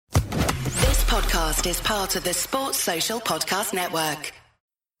podcast is part of the Sports Social Podcast Network.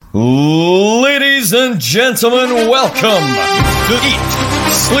 Ladies and gentlemen, welcome to Eat,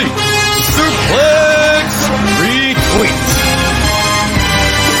 Sleep, Suplex, Retweet.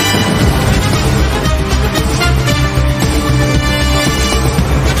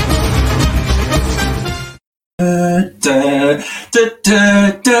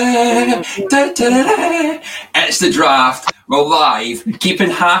 It's the draft. We're live, keeping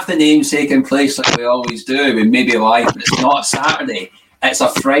half the namesake in place like we always do. We may be live, but it's not a Saturday, it's a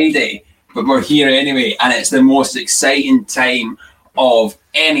Friday, but we're here anyway, and it's the most exciting time of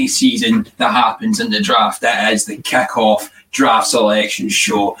any season that happens in the draft. That is the Kickoff Draft Selection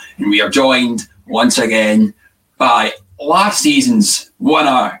Show, and we are joined once again by last season's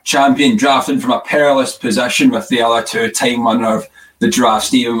winner, champion, drafted from a perilous position with the other two-time winner of the draft,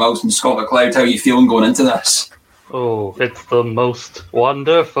 Stephen Wilson. Scott McLeod, how are you feeling going into this? Oh, it's the most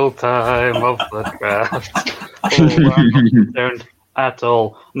wonderful time of the draft. I'm not concerned at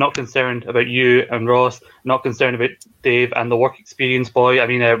all. Not concerned about you and Ross. Not concerned about Dave and the work experience boy.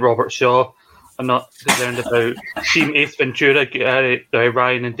 Robert Shaw. I'm not concerned about Team Ace Ventura,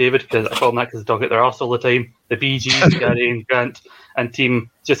 Ryan and David, because I call them that because they talk at their arse all the time. The BGs, Gary and Grant, and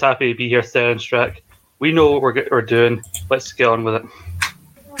Team Just Happy to Be Here, Sarah and Strack. We know what we're doing. Let's get on with it.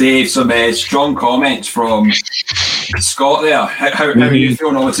 Dave, some strong comments from Scott there. How are you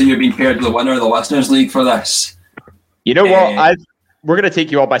feeling? Obviously, you've been paired with the winner of the Listeners League for this. You know what? We're going to take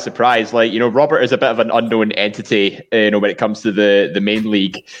you all by surprise. Robert is a bit of an unknown entity, when it comes to the main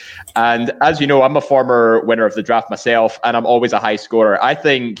league. And as you know, I'm a former winner of the draft myself, and I'm always a high scorer. I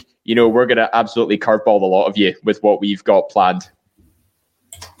think, we're going to absolutely curveball the lot of you with what we've got planned.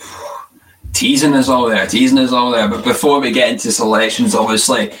 Teasing is all there. But before we get into selections,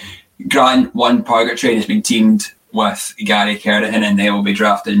 obviously, Grant One Purgatory has been teamed with Gary Kerrigan, and they will be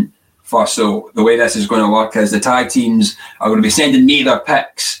drafting first. So the way this is going to work is the tag teams are going to be sending me their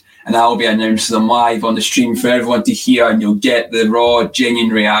picks, and I'll be announcing them live on the stream for everyone to hear, and you'll get the raw,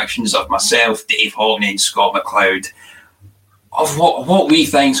 genuine reactions of myself, Dave Hockney, and Scott McLeod of what we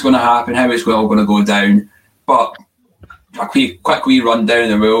think is going to happen, how it's all going to go down. But a quick wee rundown of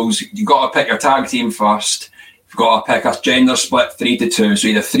the rules. You've got to pick your tag team first. You've got to pick a gender split 3-2, so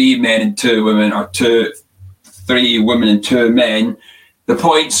either 3 men and 2 women, or 3 women and 2 men. The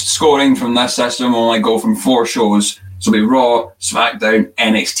points scoring from this system will only go from 4 shows. So it'll be Raw, SmackDown,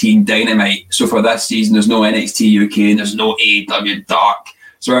 NXT, and Dynamite. So for this season, there's no NXT UK and there's no AEW Dark.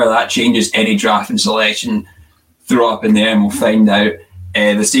 So whether that changes any draft and selection, throw up in there and we'll find out.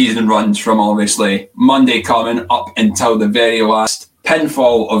 The season runs from obviously Monday coming up until the very last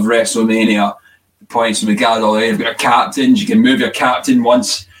pinfall of WrestleMania. The points will be gathered all the way. You've got your captains. You can move your captain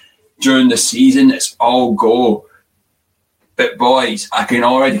once during the season. It's all go. But boys, I can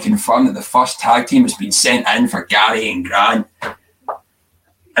already confirm that the first tag team has been sent in for Gary and Grant. And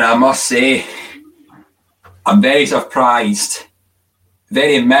I must say, I'm very surprised,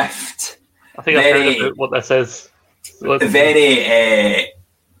 very miffed. I think I've heard about what this is. I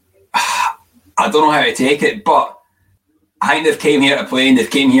don't know how to take it, but I think they've came here to play, and they've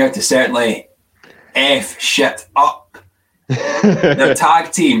came here to certainly F shit up. Their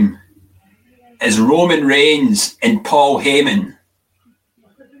tag team is Roman Reigns and Paul Heyman.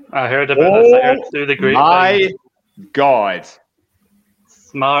 I heard about this. I heard through the grapevine. My God.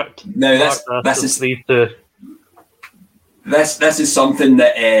 Smart. No, this is something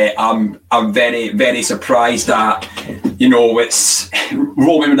that I'm very, very surprised at. It's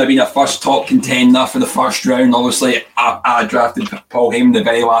Roman would have been a first top contender for the first round. Obviously, I drafted Paul Heyman the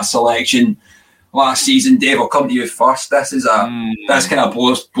very last selection last season. Dave, I'll come to you first. This kind of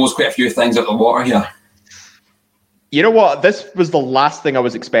blows quite a few things out the water here. You know what? This was the last thing I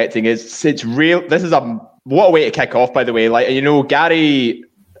was expecting. It's real. This is what a way to kick off, by the way. Gary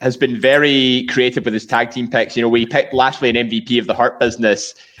has been very creative with his tag team picks. We picked Lashley an MVP of the Hurt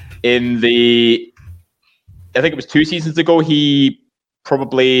Business I think it was 2 seasons ago. He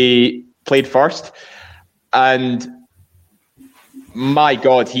probably played first. And my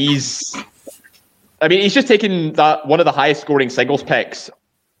God, he's just taken that one of the highest scoring singles picks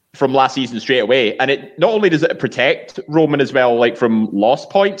from last season straight away. And it not only does it protect Roman as well, from lost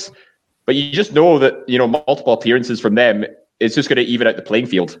points, but you just know that, multiple appearances from them, it's just going to even out the playing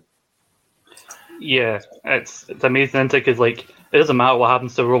field. Yeah, it's amazing, isn't it? Because it doesn't matter what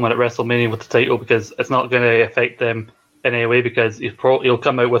happens to Roman at WrestleMania with the title, because it's not going to affect them in any way, because he'll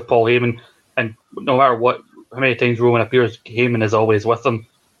come out with Paul Heyman, and no matter how many times Roman appears, Heyman is always with him.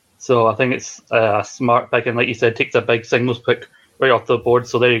 So I think it's a smart pick, and like you said, takes a big singles pick right off the board.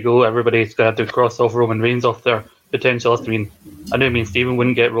 So there you go. Everybody's going to have to cross off Roman Reigns off their potential list. I mean, I know me and Stephen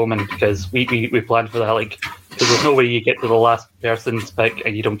wouldn't get Roman because we planned for that. Like, because there's no way you get to the last person's pick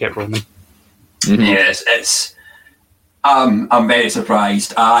and you don't get Roman. Mm-hmm. Yes, I'm very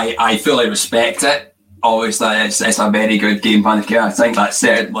surprised. I fully respect it. Obviously, it's a very good game plan. I think that's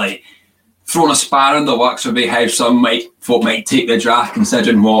certainly thrown a spanner in the works for me how some folk might take the draft,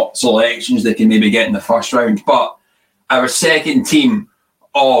 considering what selections they can maybe get in the first round. But our second team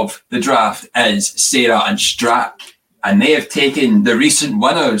of the draft is Sarah and Strat, and they have taken the recent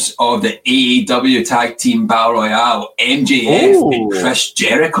winners of the AEW Tag Team Battle Royale, MJF and Chris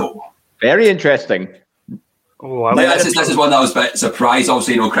Jericho. Very interesting. This is one that I was a bit surprised.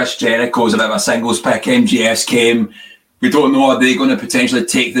 Obviously, Chris Jericho's a bit of a singles pick. MJF's came. We don't know, are they going to potentially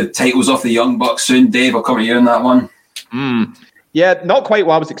take the titles off the Young Bucks soon? Dave, I'll come to you on that one. Yeah, not quite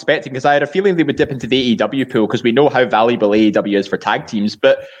what I was expecting, because I had a feeling they would dip into the AEW pool, because we know how valuable AEW is for tag teams.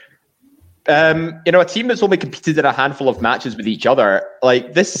 But, a team that's only competed in a handful of matches with each other,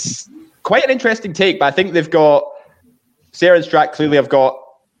 like, this quite an interesting take. But I think they've got, Sarah and Strat clearly have got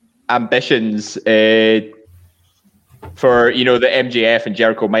ambitions for, the MJF and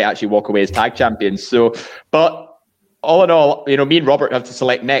Jericho might actually walk away as tag champions. So, but all in all, me and Robert have to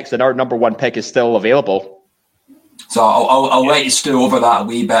select next, and our number one pick is still available. So I'll let you stew over that a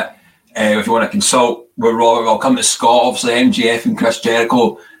wee bit. If you want to consult with Robert, I'll come to Scott. Obviously, MJF and Chris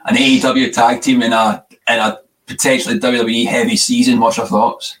Jericho, an AEW tag team in a potentially WWE heavy season. What's your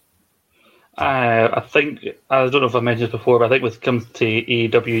thoughts? I think, I don't know if I mentioned this before, but I think when it comes to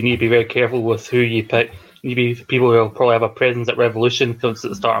AEW, you need to be very careful with who you pick. You need to be people who will probably have a presence at Revolution, comes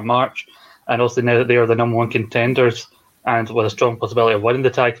at the start of March. And also now that they are the number one contenders and with a strong possibility of winning the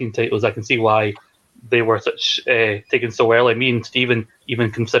tag team titles, I can see why they were taken so early. Me and Stephen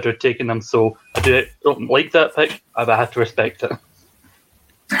even considered taking them. So I don't like that pick, but I have to respect it.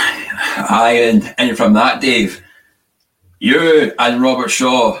 And from that, Dave, you and Robert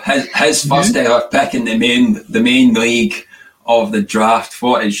Shaw, his first ever pick in the main league of the draft.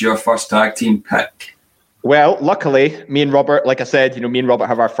 What is your first tag team pick? Well, luckily, me and Robert, like I said, me and Robert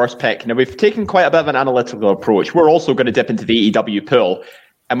have our first pick. Now, we've taken quite a bit of an analytical approach. We're also going to dip into the AEW pool.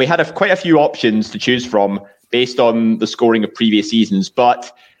 And we had quite a few options to choose from based on the scoring of previous seasons.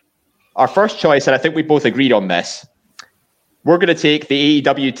 But our first choice, and I think we both agreed on this, we're going to take the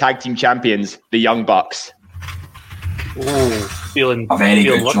AEW Tag Team Champions, the Young Bucks. Ooh, feeling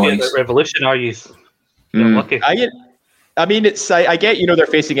good lucky choice. at Revolution, are you? Feeling lucky. I mean, I get, they're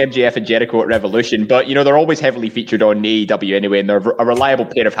facing MJF and Jericho at Revolution, but, they're always heavily featured on AEW anyway, and they're a reliable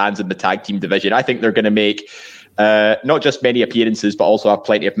pair of hands in the tag team division. I think they're going to make not just many appearances, but also have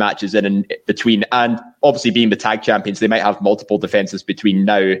plenty of matches in between. And obviously being the tag champions, they might have multiple defenses between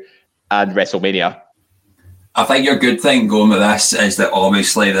now and WrestleMania. I think your good thing going with this is that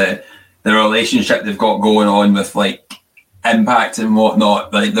obviously the relationship they've got going on with Impact and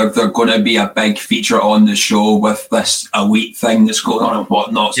whatnot, they're going to be a big feature on the show with this elite thing that's going on and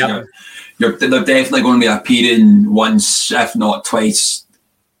whatnot. So they're definitely going to be appearing once, if not twice,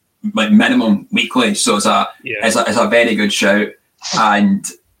 minimum weekly. So it's a very good shout. And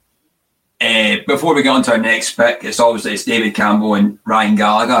before we get on to our next pick, it's David Campbell and Ryan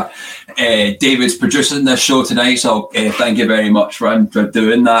Gallagher. David's producing this show tonight, so thank you very much for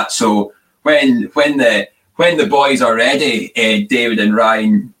doing that. So when the boys are ready, David and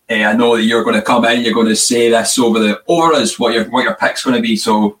Ryan, I know that you're going to come in. You're going to say this over us what your pick's going to be.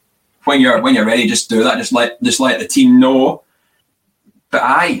 So when you're ready, just do that. Just let the team know.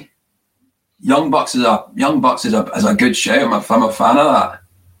 But Young Bucks is a good shout. I'm a fan of that.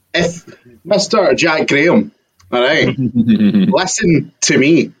 If Mr. Jack Graham, all right, listen to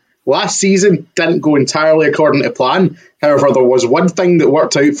me. Last season didn't go entirely according to plan. However, there was one thing that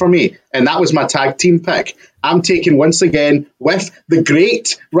worked out for me, and that was my tag team pick. I'm taking once again with the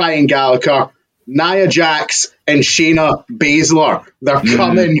great Ryan Gallagher, Nia Jax, and Shayna Baszler. They're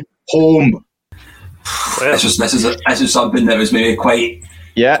coming home. This is something that was maybe quite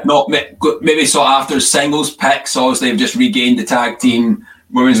not maybe sought after singles picks. Obviously, they've just regained the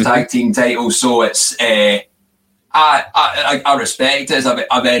women's tag team title, so it's. I respect it. It's a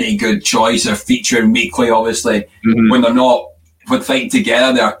very good choice. They're featuring weekly, obviously. When they're not fighting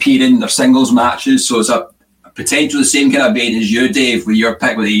together, they're appearing in their singles matches. So it's a potentially the same kind of vein as you, Dave, with your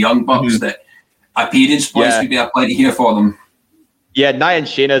pick with the Young Bucks. That appearance points could be applied here for them. Yeah, Nia and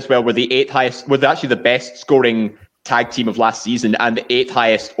Shayna as well were the 8th highest, were actually the best scoring tag team of last season and the 8th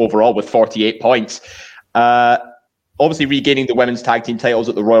highest overall with 48 points. Obviously, regaining the women's tag team titles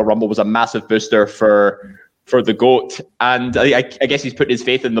at the Royal Rumble was a massive booster for the GOAT, and I guess he's putting his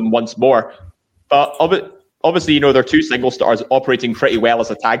faith in them once more. But obviously, they're two single stars operating pretty well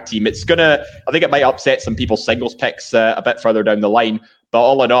as a tag team. I think it might upset some people's singles picks a bit further down the line. But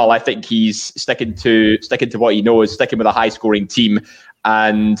all in all, I think he's sticking to what he knows, sticking with a high scoring team.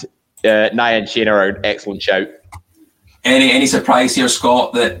 And Nia and Shayna are an excellent shout. Any surprise here,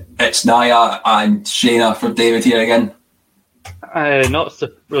 Scott, that it's Nia and Shayna for David here again? Not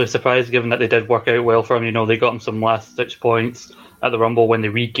really surprised, given that they did work out well for him. They got him some last-ditch points at the Rumble when they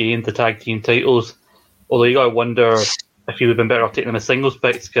regained the tag team titles. Although you got to wonder if he would have been better off taking them as singles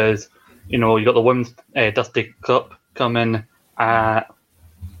picks, because you got the Women's Dusty Cup coming at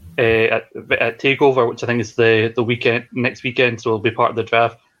Takeover, which I think is the next weekend, so it'll be part of the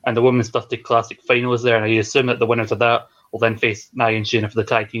draft. And the Women's Dusty Classic final is there, and I assume that the winners of that will then face Nia and Shayna for the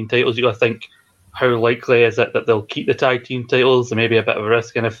tag team titles. You got to think, how likely is it that they'll keep the tag team titles? There may be a bit of a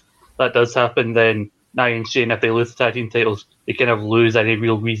risk, and if that does happen, then Nia and Shayna, if they lose the tag team titles, they kind of lose any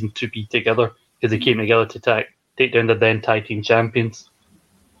real reason to be together, because they came together to take down the then tag team champions.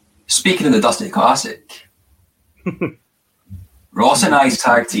 Speaking of the Dusty Classic, Ross and I's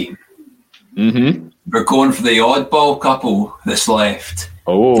tag team. Mm-hmm. We're going for the oddball couple that's left.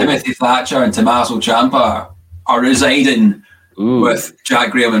 Oh. Timothy Thatcher and Tommaso Ciampa are residing with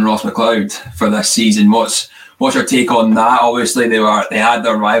Jack Graham and Ross McLeod for this season. What's your take on that? Obviously, they had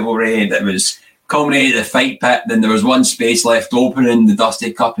their rivalry that was culminated at the fight pit. Then there was one space left open in the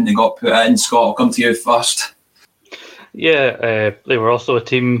Dusty Cup, and they got put in. Scott, I'll come to you first. Yeah, they were also a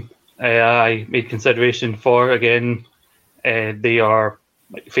team I made consideration for. Again, they are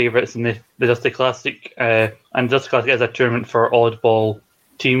favourites in the Dusty Classic, and Dusty Classic is a tournament for oddball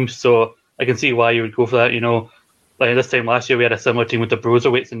teams, so I can see why you would go for that. Like this time last year, we had a similar team with the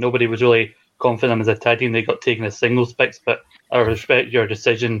Broserweights, and nobody was really confident as a tag team. They got taken as singles picks, but I respect your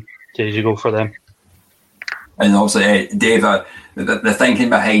decision to go for them. And obviously, Dave, the thinking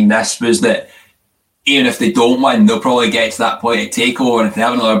behind this was that even if they don't win, they'll probably get to that point at TakeOver, and if they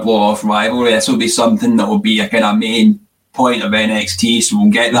have another blow-off rivalry, this will be something that will be a kind of main point of NXT, so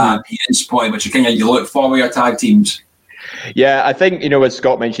we'll get that appearance point, which you look for with your tag teams. Yeah, I think, as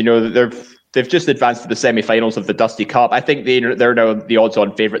Scott mentioned, they've just advanced to the semi-finals of the Dusty Cup. I think they're now the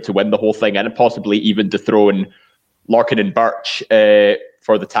odds-on favourite to win the whole thing, and possibly even dethrone Larkin and Birch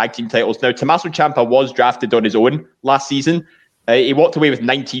for the tag team titles. Now, Tommaso Ciampa was drafted on his own last season. He walked away with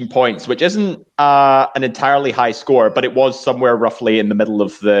 19 points, which isn't an entirely high score, but it was somewhere roughly in the middle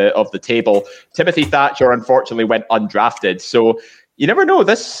of the table. Timothy Thatcher, unfortunately, went undrafted. So you never know.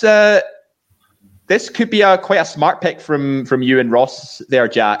 This could be quite a smart pick from you and Ross there,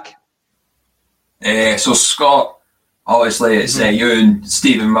 Jack. So Scott, obviously it's you and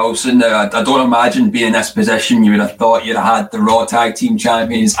Stephen Wilson. I don't imagine being in this position, you would have thought you'd have had the Raw Tag Team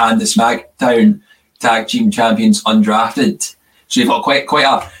Champions and the SmackDown Tag Team Champions undrafted. So you've got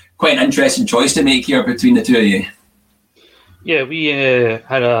quite an interesting choice to make here between the two of you. Yeah, we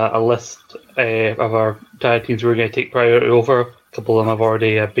had a list of our tag teams we were going to take priority over. A couple of them have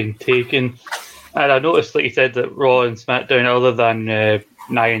already been taken. And I noticed, like you said, that Raw and SmackDown, other than Nia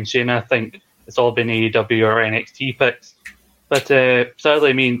and Shayna, I think it's all been AEW or NXT picks. But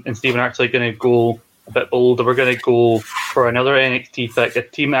sadly, me and Stephen are actually going to go a bit bolder. We're going to go for another NXT pick, a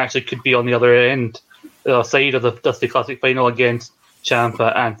team that actually could be on the other end, side of the Dusty Classic final against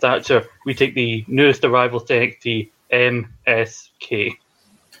Ciampa and Thatcher. We take the newest arrivals to NXT, MSK.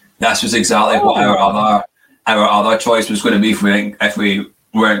 This was exactly what our other choice was going to be if we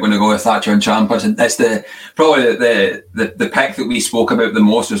weren't going to go with Thatcher and Ciampa. That's probably the pick that we spoke about the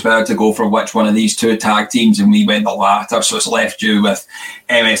most, was whether to go for which one of these two tag teams, and we went the latter, so it's left you with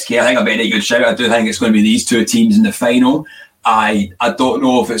MSK. I think a very good shout. I do think it's going to be these two teams in the final. I don't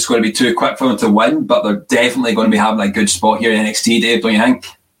know if it's going to be too quick for them to win, but they're definitely going to be having a good spot here in NXT, Dave, don't you think?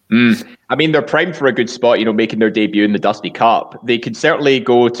 I mean, they're primed for a good spot, making their debut in the Dusty Cup. They could certainly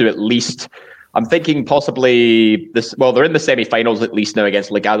go to at least, I'm thinking possibly they're in the semi-finals at least now against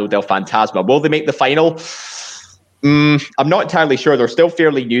Legado del Fantasma. Will they make the final? I'm not entirely sure. They're still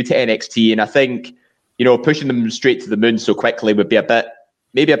fairly new to NXT, and I think, pushing them straight to the moon so quickly would be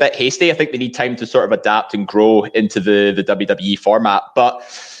maybe a bit hasty. I think they need time to sort of adapt and grow into the WWE format. But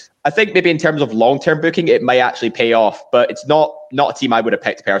I think maybe in terms of long-term booking, it might actually pay off. But it's not a team I would have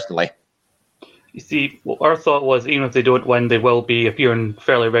picked personally. You see, what our thought was, even if they don't win, they will be appearing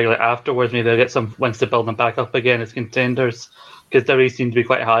fairly regularly afterwards. Maybe they'll get some wins to build them back up again as contenders, because WWE seemed to be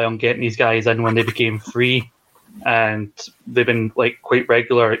quite high on getting these guys in when they became free. And they've been quite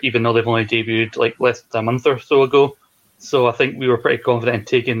regular, even though they've only debuted less than a month or so ago. So I think we were pretty confident in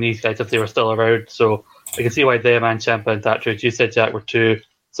taking these guys if they were still around. So I can see why them and Ciampa and Thatcher, as you said, Jack, were two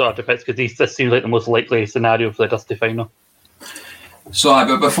sort of picks, because this seems like the most likely scenario for the Dusty final. So,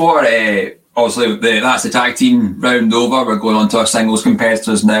 but before obviously that's the tag team round over. We're going on to our singles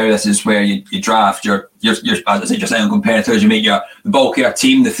competitors now. This is where you draft your as I said, your single competitors. You make the bulk of your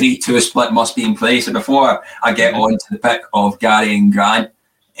team. The 3-2 split must be in place. And before I get on to the pick of Gary and Grant,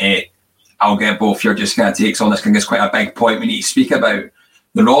 I'll get both your just kind of takes on this. I think it's quite a big point we need to speak about.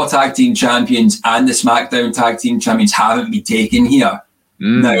 The Raw Tag Team Champions and the SmackDown Tag Team Champions haven't been taken here.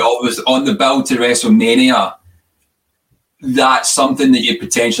 Now, obviously, on the build to WrestleMania, that's something that you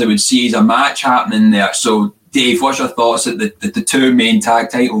potentially would see as a match happening there. So, Dave, what's your thoughts that the two main tag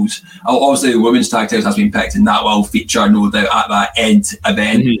titles, obviously the women's tag titles has been picked and that will feature, no doubt, at that end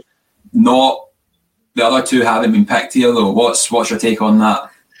event. Not the other two haven't been picked here, though. What's your take on that?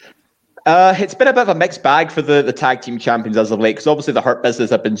 It's been a bit of a mixed bag for the tag team champions as of late, because obviously the Hurt Business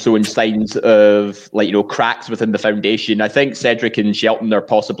have been showing signs of cracks within the foundation. I think Cedric and Shelton are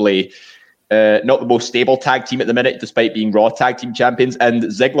possibly not the most stable tag team at the minute, despite being Raw tag team champions. And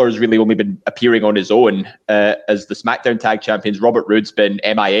Ziggler's really only been appearing on his own as the SmackDown tag champions. Robert Roode's been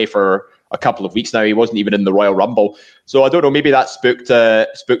MIA for a couple of weeks now. He wasn't even in the Royal Rumble. So I don't know, maybe that spooked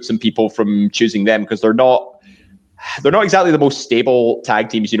some people from choosing them, because they're not exactly the most stable tag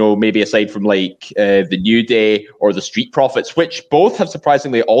teams, maybe aside from the New Day or the Street Profits, which both have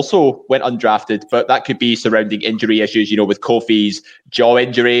surprisingly also went undrafted, but that could be surrounding injury issues, with Kofi's jaw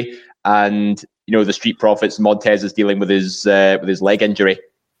injury and, the Street Profits, Montez is dealing with his leg injury.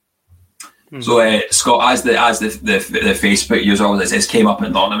 So Scott, as the Facebook user, all this came up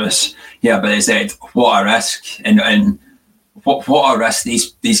anonymous, but it said, what a risk, and what a risk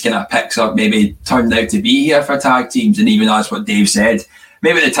these kind of picks have maybe turned out to be here for tag teams. And even as what Dave said,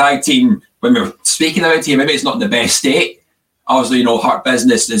 maybe the tag team, when we're speaking out here, maybe it's not in the best state. Obviously, Hurt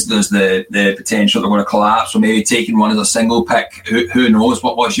Business there's the potential they're going to collapse. So maybe taking one as a single pick, who knows?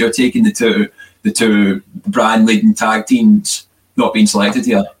 What's your taking the two brand leading tag teams not being selected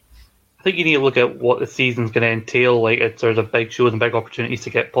here? I think you need to look at what the season's going to entail. It's sort of big shows and big opportunities to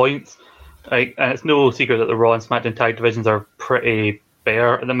get points. And it's no secret that the Raw and SmackDown tag divisions are pretty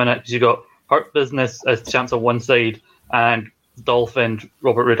bare at the minute, because you've got Hurt Business as champs on one side and Dolph and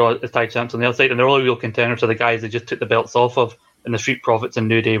Robert Roode as tag champs on the other side, and they're all real contenders to the guys they just took the belts off of in the Street Profits and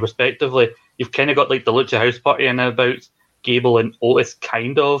New Day respectively. You've kind of got the Lucha House Party in about Gable and Otis,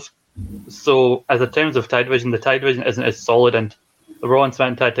 kind of. So as in terms of tag division, the tag division isn't as solid, and the Raw and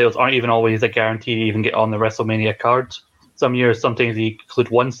SmackDown tag titles aren't even always a guarantee to even get on the WrestleMania cards. Some years, sometimes you include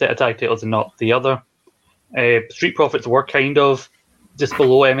one set of tag titles and not the other. Street Profits were kind of just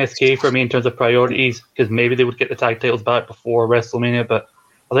below MSK for me in terms of priorities, because maybe they would get the tag titles back before WrestleMania. But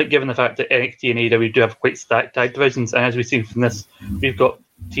I think given the fact that NXT and AEW do have quite stacked tag divisions, and as we've seen from this, we've got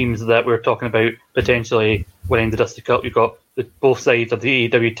teams that we're talking about potentially winning the Dusty Cup. You've got both sides of the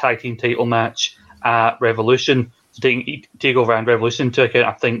AEW tag team title match at Revolution. So taking TakeOver and Revolution into account,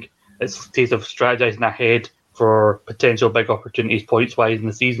 I think it's a case of strategizing ahead for potential big opportunities points-wise in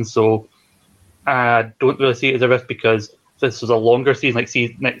the season. So I don't really see it as a risk, because if this was a longer season,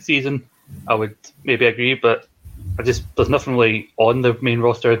 like next season, I would maybe agree, but there's nothing really on the main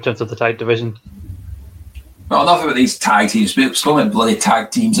roster in terms of the tag division. Well, enough about these tag teams. We've spoken about bloody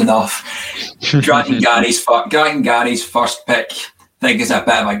tag teams enough. Grant and Gary's first pick, I think it's a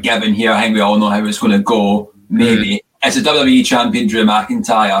bit of a given here. I think we all know how it's going to go, maybe. It's a WWE champion, Drew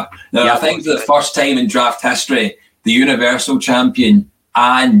McIntyre. Now, I think for the first time in draft history, the Universal champion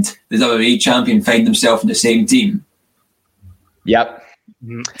and the WWE champion find themselves in the same team. Yep.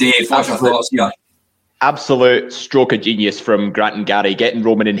 Dave, what's your thoughts here? Absolute stroke of genius from Grant and Gary, getting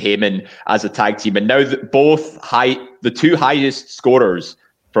Roman and Heyman as a tag team. And now the two highest scorers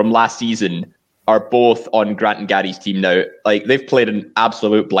from last season are both on Grant and Gary's team now. They've played an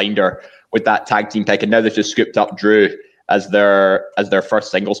absolute blinder with that tag team pick, and now they've just scooped up Drew as their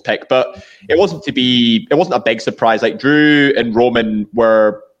first singles pick. But it wasn't a big surprise. Drew and Roman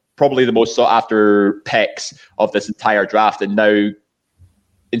were probably the most sought after picks of this entire draft, and now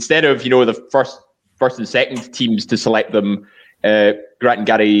instead of the first and second teams to select them, Grant and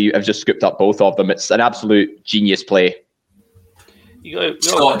Gary have just scooped up both of them. It's an absolute genius play.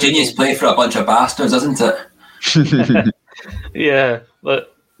 Scott, genius play for a bunch of bastards, isn't it? Yeah,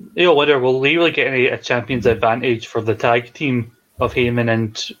 but whether will they really get a champion's advantage for the tag team of Heyman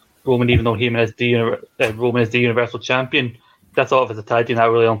and Roman, even though Heyman is Roman is the Universal Champion? That's thought of as a tag team. That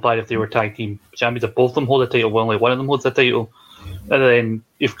really implied if they were tag team champions, if both of them hold the title, well, only one of them holds the title. And then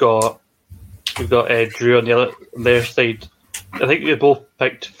you've got Drew on their side. I think they both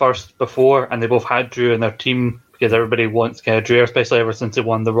picked first before, and they both had Drew in their team because everybody wants kind of Drew, especially ever since he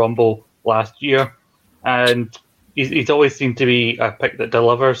won the Rumble last year. And he's always seemed to be a pick that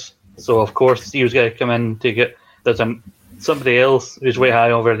delivers. So, of course, he was going to come in and take it. There's a somebody else who's way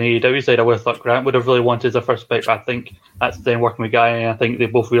high over in the AEW side, I would have thought Grant would have really wanted as a first pick. I think that's then working with Guy, and I think they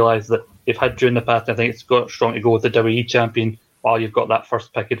both realise that they've had Drew in the past. I think it's got strong to go with the WWE champion while you've got that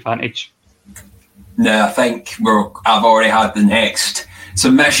first pick advantage. No, I think I've already had the next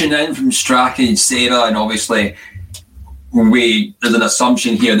submission in from Straka and Sarah, and obviously there's an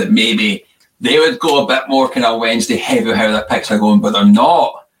assumption here that maybe they would go a bit more kind of Wednesday heavy how their picks are going, but they're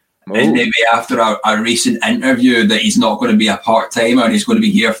not. Oh. And maybe after a recent interview that he's not going to be a part-timer and he's going to be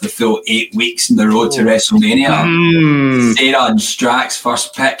here for the full 8 weeks in the road to WrestleMania. Sarah and Strack's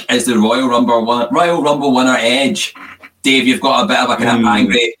first pick is the Royal Rumble winner Edge. Dave, you've got a bit of a kind of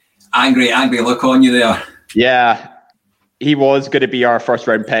angry look on you there. Yeah, he was going to be our first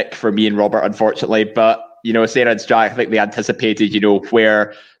round pick for me and Robert, unfortunately, but Sarah and Strack, I think they anticipated,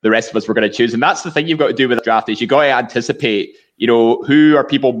 where the rest of us were going to choose. And that's the thing you've got to do with the draft is you've got to anticipate, who are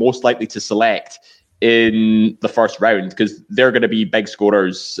people most likely to select in the first round, because they're going to be big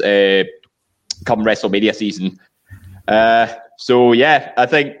scorers come WrestleMania season. So, yeah, I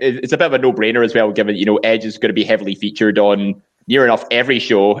think it's a bit of a no-brainer as well, given, Edge is going to be heavily featured on near enough every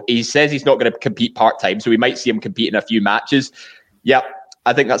show. He says he's not going to compete part-time, so we might see him compete in a few matches. Yep.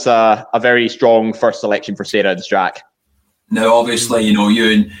 I think that's a very strong first selection for Sarah and Strack. Now, obviously,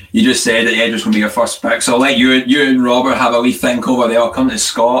 you just said that Edge was going to be your first pick, so I'll let you and Robert have a wee think over there. I'll come to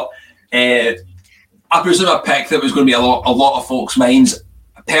Scott. I presume a pick that was going to be a lot of folks' minds.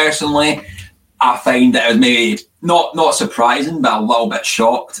 Personally, I find that it was maybe not surprising, but a little bit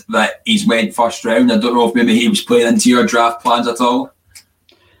shocked that he's went first round. I don't know if maybe he was playing into your draft plans at all.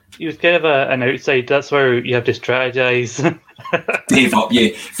 He was kind of an outside. That's where you have to strategize. Dave up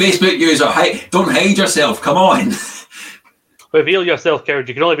you. Facebook user, don't hide yourself. Come on. Reveal yourself, Coward.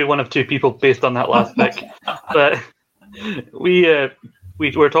 You can only be one of two people based on that last pick. But we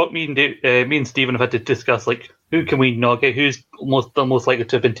were talking. Me and Stephen have had to discuss who can we not get? Who's the most likely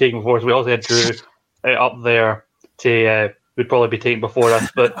to have been taken before us? We also had Drew up there to would probably be taken before us.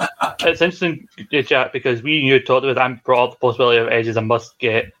 But it's interesting to chat because you talked about. I brought up the possibility of Edge as a must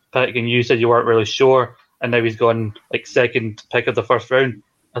get pick, and you said you weren't really sure. And now he's gone second pick of the first round.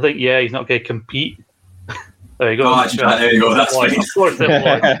 I think he's not going to compete. There you go. Oh, there you go. That's fine. Of course it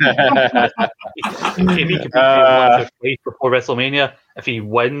was. If he competes once or twice before WrestleMania, if he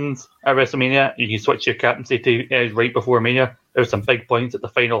wins at WrestleMania, you can switch your captaincy to right before Mania. There's some big points at the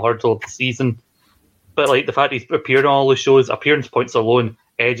final hurdle of the season. But the fact he's appeared on all the shows, appearance points alone,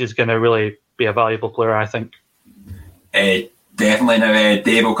 Edge is going to really be a valuable player, I think. Definitely. Now,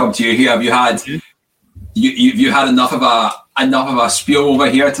 Dave, will come to you here. Have you had... You had enough of a spiel over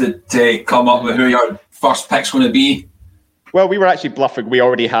here to come up with who your first pick's going to be? Well, we were actually bluffing. We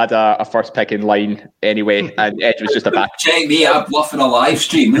already had a first pick in line anyway, and Edge was just a back. Check me out, bluffing a live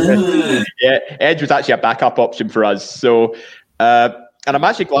stream. Yeah, Edge was actually a backup option for us. So, and I'm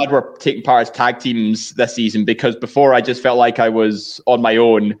actually glad we're taking part as tag teams this season, because before I just felt like I was on my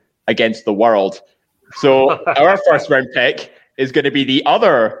own against the world. So our first round pick is going to be the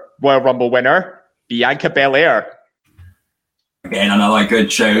other Royal Rumble winner, Bianca Belair. Again, another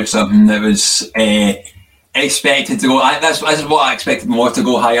good shout. Something that was expected to go. This is what I expected more, to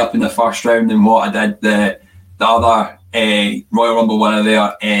go high up in the first round than what I did the other Royal Rumble winner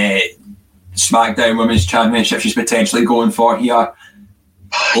there. SmackDown Women's Championship she's potentially going for here.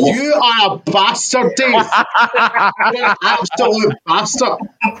 You are a bastard, Dave. You're an absolute bastard.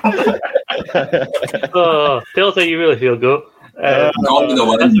 Tell us how you really feel, go. Gone with the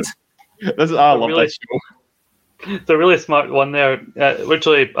wind. I love this show. It's a really smart one there.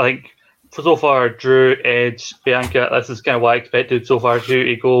 Literally, I think so far, Drew, Edge, Bianca, this is kind of what I expected so far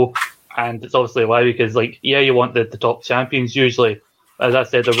to go. And it's obviously why, because you want the top champions usually. As I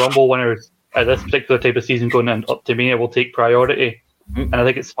said, the Rumble winners at this particular type of season going up to Mania will take priority. And I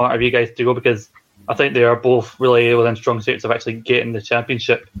think it's smart of you guys to go, because I think they are both really within strong states of actually getting the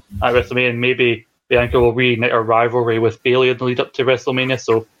championship at WrestleMania. And maybe Bianca will reignite her rivalry with Bayley in the lead up to WrestleMania,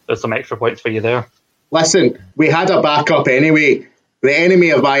 so there's some extra points for you there. Listen, we had a backup anyway. The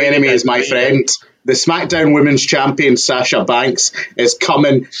enemy of my enemy is my friend. The SmackDown Women's Champion, Sasha Banks, is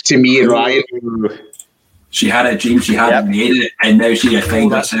coming to me and Ryan. She had a dream, she hadn't made it, and now she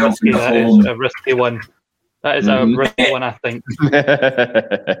finds herself in the home. That is a risky one. That is a risky one, I think.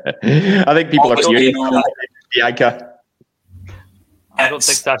 I think people are serious about Bianca. I don't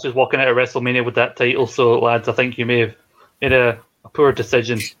think Sasha's walking out of WrestleMania with that title, so lads, I think you may have made a poor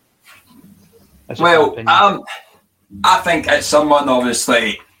decision. Well, I think it's someone,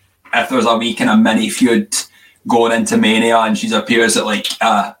 obviously, if there's a wee kind of mini feud going into Mania and she appears at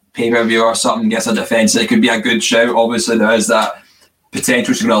a pay-per-view or something, gets a defence, it could be a good shout. Obviously, there is that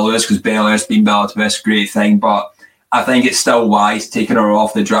potential she's going to lose because Belair's been built to this great thing, but I think it's still wise taking her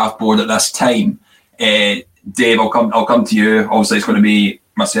off the draft board at this time. Dave, I'll come to you. Obviously, it's going to be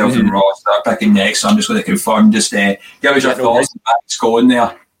myself and Ross that are picking next, so I'm just going to confirm. Just give us your thoughts on Banks going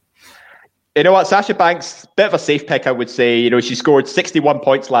there. You know what, Sasha Banks, bit of a safe pick, I would say. You know, she scored 61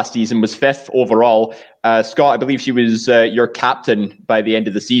 points last season, was 5th overall. Scott, I believe she was your captain by the end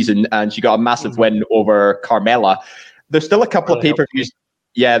of the season, and she got a massive win over Carmella. There's still a couple of pay-per-views.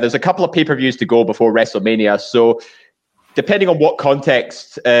 Yeah, there's a couple of pay-per-views to go before WrestleMania. So depending on what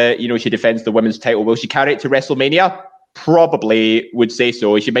context, she defends the women's title, will she carry it to WrestleMania? Probably would say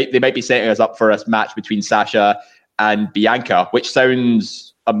so. They might be setting us up for a match between Sasha and Bianca, which sounds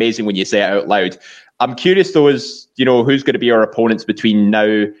amazing when you say it out loud. I'm curious though, who's going to be our opponents between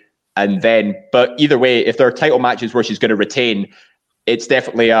now and then. But either way, if there are title matches where she's going to retain, it's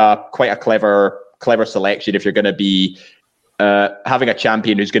definitely quite a clever selection if you're going to be having a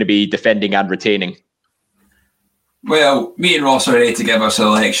champion who's going to be defending and retaining. Well, me and Ross are ready to give our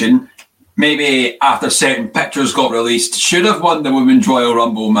selection. Maybe after certain pictures got released, should have won the Women's Royal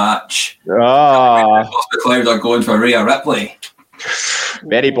Rumble match. The McLeod are going for Rhea Ripley.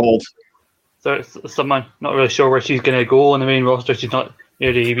 Very bold. So it's someone not really sure where she's going to go on the main roster. She's not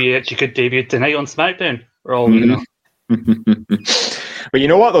debuted. She could debut tonight on SmackDown. For all we know. But you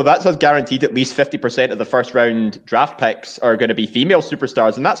know what, though? That's us guaranteed at least 50% of the first round draft picks are going to be female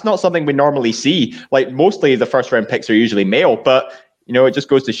superstars. And that's not something we normally see. Like, mostly the first round picks are usually male. But, it just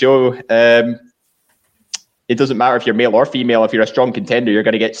goes to show it doesn't matter if you're male or female. If you're a strong contender, you're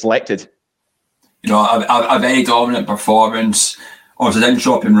going to get selected. A very dominant performance. Obviously, didn't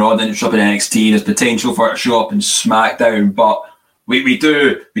show up in Raw, didn't show up in NXT. There's potential for it to show up in SmackDown. But we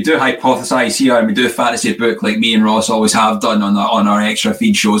do hypothesize here, and we do fantasy book like me and Ross always have done on our extra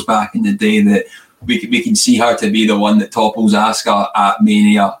feed shows back in the day, that we can see her to be the one that topples Asuka at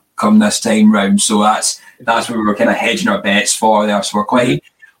Mania come this time round. So that's where we were kind of hedging our bets for there. So we're quite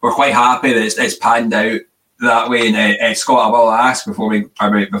happy that it's panned out that way. And Scott, I will ask before we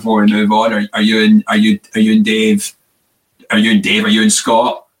move on: Are you and Dave, are you and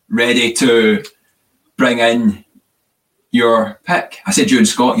Scott ready to bring in your pick? I said you and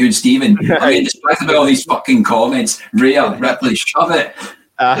Scott, you and Stephen. I mean, despite about all these fucking comments, Rhea Ripley, shove it.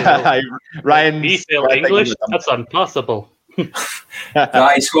 Ryan, we feel English. That's impossible.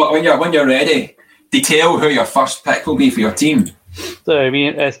 Right, Scott, when you're ready, detail who your first pick will be for your team. So me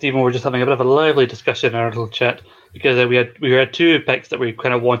and Stephen were just having a bit of a lively discussion in our little chat, because we had 2 picks that we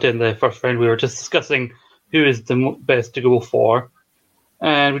kind of wanted in the first round. We were just discussing who is the best to go for,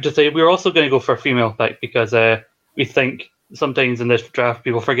 and we just say we were also going to go for a female pick, because we think sometimes in this draft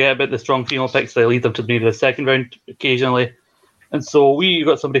people forget about the strong female picks. They lead them to maybe the second round occasionally. And so we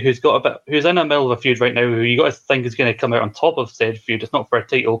got somebody who's in the middle of a feud right now, who you got to think is going to come out on top of said feud. It's not for a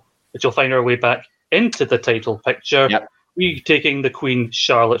title, but you'll find our way back into the title picture. Yep. We taking the Queen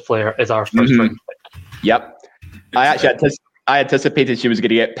Charlotte Flair as our first round pick. Yep. I anticipated she was going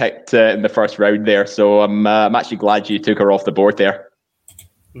to get picked in the first round there, so I'm actually glad you took her off the board there.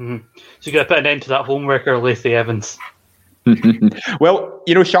 Mm-hmm. So you're going to put an end to that homewrecker, Lacey Evans. Well,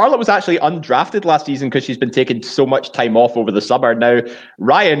 Charlotte was actually undrafted last season because she's been taking so much time off over the summer. Now,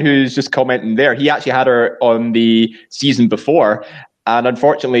 Ryan, who's just commenting there, he actually had her on the season before, and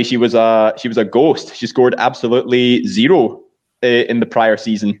unfortunately, she was a ghost. She scored absolutely 0 in the prior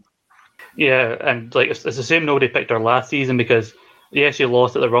season. Yeah, and it's the same. Nobody picked her last season because she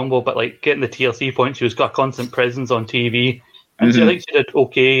lost at the Rumble, but getting the TLC points, she was got a constant presence on TV, and I think she did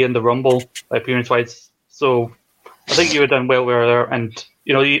okay in the Rumble appearance-wise. So I think you would have done well with her, and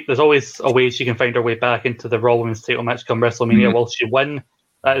there's always a way she can find her way back into the Raw Women's title match come WrestleMania. Will she win?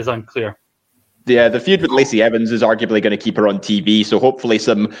 That is unclear. Yeah, the feud with Lacey Evans is arguably going to keep her on TV, so hopefully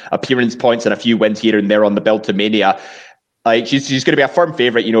some appearance points and a few wins here and there on the build to Mania. She's going to be a firm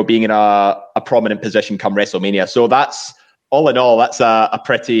favourite, being in a prominent position come WrestleMania. So that's, all in all, that's a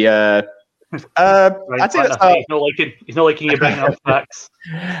pretty... I'd say that's he's not liking you bringing up facts.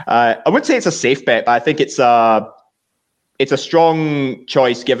 I wouldn't say it's a safe bet, but I think it's a strong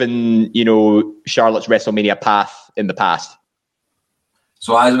choice given, Charlotte's WrestleMania path in the past.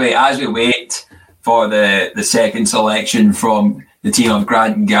 So as we wait for the second selection from the team of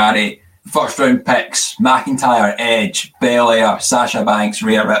Grant and Gary, first round picks: McIntyre, Edge, Belair, Sasha Banks,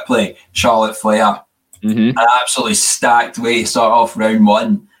 Rhea Ripley, Charlotte Flair. An absolutely stacked way to start off round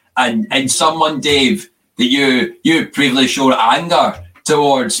 1. And someone, Dave, that you previously showed anger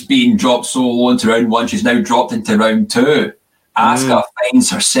towards being dropped so low into round 1, she's now dropped into round 2. Asuka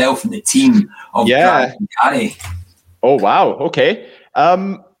finds herself in the team of Grant and Gary. Oh, wow. Okay.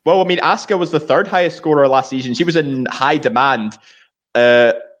 Well, I mean, Asuka was the 3rd highest scorer last season. She was in high demand.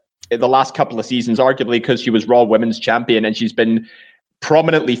 the last couple of seasons, arguably because she was Raw Women's Champion, and she's been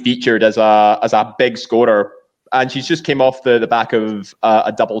prominently featured as a big scorer. And she's just came off the back of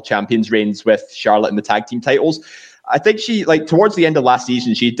a double champions reigns with Charlotte in the tag team titles. I think she, like, towards the end of last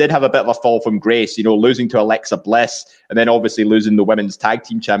season, she did have a bit of a fall from grace, losing to Alexa Bliss, and then obviously losing the women's tag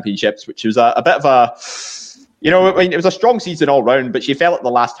team championships, which was a bit of a, it was a strong season all round, but she fell at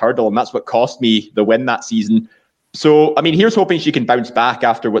the last hurdle, and that's what cost me the win that season. So, here's hoping she can bounce back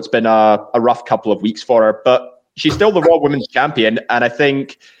after what's been a rough couple of weeks for her, but she's still the Raw Women's Champion, and I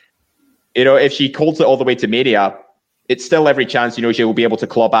think, if she holds it all the way to Mania, it's still every chance, she will be able to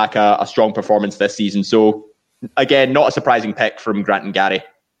claw back a strong performance this season. So, again, not a surprising pick from Grant and Gary.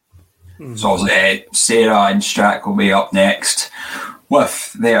 So Sarah and Strack will be up next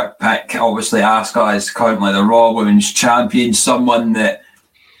with their pick. Obviously, Asuka is currently the Raw Women's Champion, someone that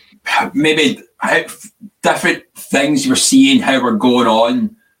maybe different things we're seeing, how we're going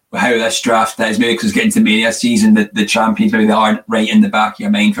on, how this draft is, maybe because it's getting to Mania season, the champions, maybe they aren't right in the back of your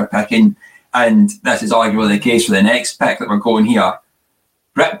mind for picking. And this is arguably the case for the next pick that we're going here.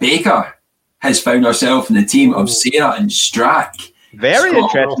 Britt Baker has found herself in the team of Sarah and Strack. Very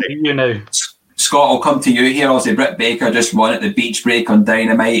interesting. Scott, I'll come to you here. Obviously, Britt Baker just won at the beach break on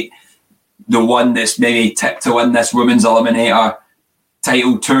Dynamite. The one that's maybe tipped to win this Women's Eliminator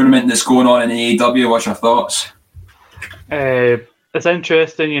title tournament that's going on in the AEW. What's your thoughts? It's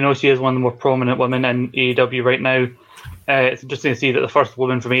interesting. She is one of the more prominent women in AEW right now. It's interesting to see that the first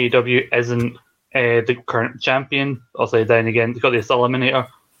woman from AEW isn't the current champion. Also, then again, they've got this eliminator.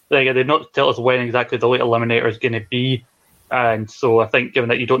 They've not tell us when exactly the late eliminator is going to be. And so I think, given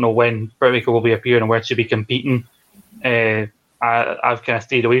that you don't know when Britt Baker will be appearing and where she'll be competing, I've kind of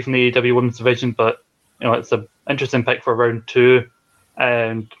stayed away from the AEW women's division. But, it's an interesting pick for round 2.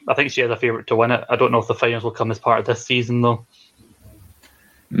 And I think she is a favourite to win it. I don't know if the finals will come as part of this season, though.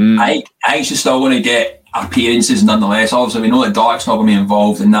 I actually still want to get appearances nonetheless. Obviously, we know that Dark's not going to be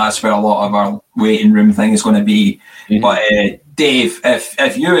involved, and that's where a lot of our waiting room thing is going to be. Mm-hmm. But Dave,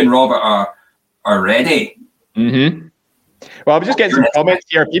 if you and Robert are ready. Mm-hmm. Well, I'm just getting some comments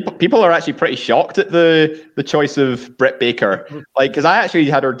here. People are actually pretty shocked at the choice of Britt Baker. Because I actually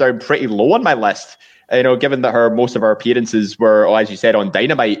had her down pretty low on my list, given that most of her appearances were, as you said, on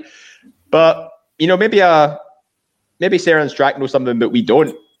Dynamite. But, maybe Sarah and Strack know something that we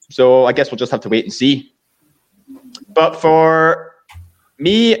don't. So I guess we'll just have to wait and see. But for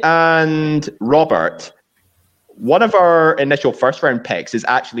me and Robert, one of our initial first round picks is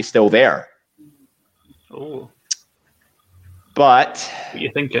actually still there. Oh. But what are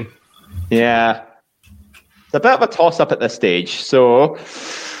you thinking? Yeah. It's a bit of a toss up at this stage. So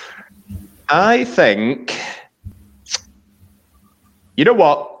I think, you know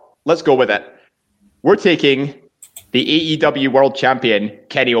what? Let's go with it. We're taking the AEW World Champion,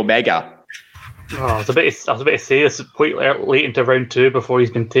 Kenny Omega. Oh, I was about to say this is quite late into round 2 before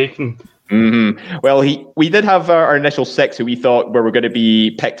he's been taken. Mm-hmm. Well, we did have our initial 6 who we thought were going to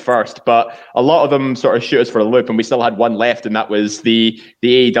be picked first, but a lot of them sort of shoot us for the loop, and we still had one left, and that was the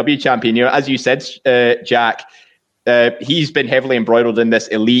AEW champion. As you said, Jack, he's been heavily embroiled in this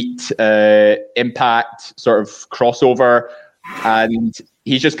elite Impact sort of crossover, and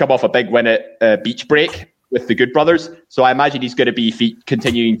he's just come off a big win at Beach Break with the Good Brothers. So I imagine he's going to be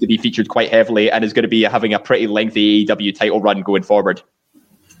continuing to be featured quite heavily and is going to be having a pretty lengthy AEW title run going forward.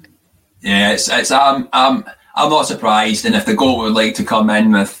 Yeah, I'm not surprised. And if the GOAT would like to come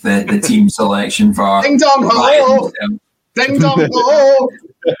in with the team selection for Ding dong hello, ding dong hello,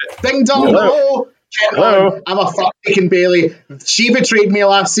 ding dong hello. Hello. I'm a fucking Bailey. She betrayed me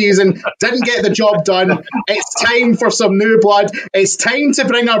last season. Didn't get the job done. It's time for some new blood. It's time to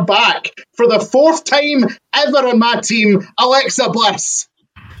bring her back for the 4th time ever on my team, Alexa Bliss.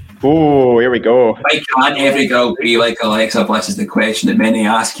 Oh, here we go. Why can't every girl be like Alexa Bliss is the question that many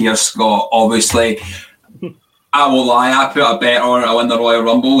ask here, Scott. Obviously, I won't lie, I put a bet on her to win the Royal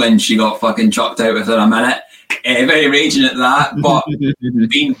Rumble and she got fucking chucked out within a minute. Very raging at that, but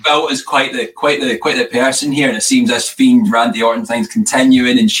being built as quite the person here, and it seems this Fiend Randy Orton thing's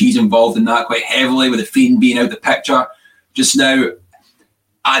continuing, and she's involved in that quite heavily with the Fiend being out the picture just now.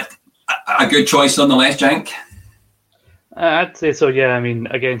 A good choice nonetheless, Jank. I'd say so. Yeah, I mean,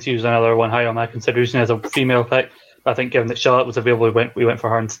 again, she was another one high on my consideration as a female pick. I think given that Charlotte was available, we went for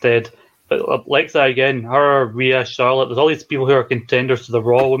her instead. But Alexa, again, her, Rhea, Charlotte, there's all these people who are contenders to the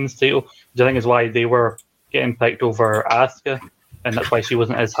Raw Women's title, which I think is why they were getting picked over Asuka, and that's why she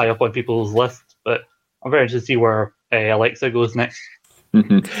wasn't as high up on people's lists. But I'm very interested to see where Alexa goes next.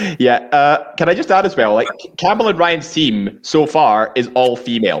 Mm-hmm. Yeah, can I just add as well, like Campbell and Ryan's team so far is all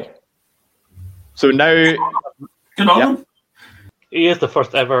female. So now, good on him. He is the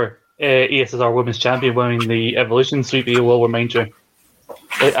first ever ESSR Women's Champion winning the Evolution Sweep, he will remind you.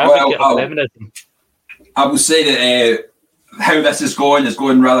 Feminism. I will say that how this is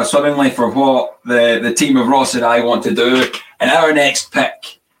going rather swimmingly for what the team of Ross and I want to do. And our next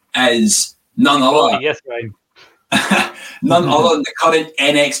pick is none other. Yes, Ryan. None other than the current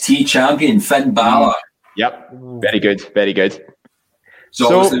NXT champion, Finn Balor. Yep. Very good. Very good.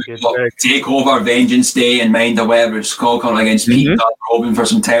 So obviously we've got Takeover, Vengeance Day in mind, or whatever it's called, coming against Pete Dunne, hoping for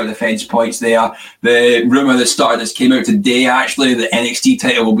some title defence points there. The rumour that started this came out today, actually, the NXT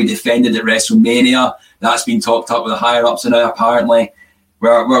title will be defended at WrestleMania. That's been talked up with the higher-ups now, apparently.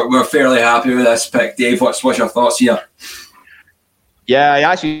 We're fairly happy with this pick. Dave, what's your thoughts here? Yeah, I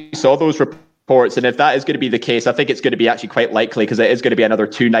actually saw those reports, and if that is going to be the case, I think it's going to be actually quite likely, because it is going to be another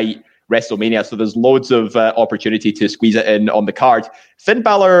 2-night WrestleMania, so there's loads of opportunity to squeeze it in on the card. Finn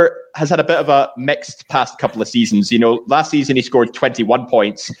Balor has had a bit of a mixed past couple of seasons. Last season he scored 21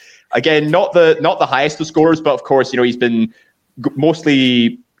 points. Again, not the highest of scorers, but of course, he's been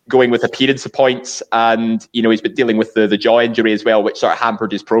mostly going with appearance points, and he's been dealing with the jaw injury as well, which sort of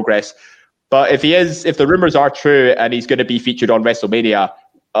hampered his progress. But if the rumors are true and he's going to be featured on WrestleMania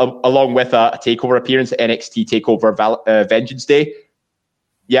along with a takeover appearance at NXT Takeover Vengeance Day,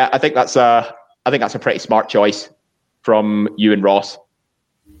 yeah, I think that's a pretty smart choice from you and Ross.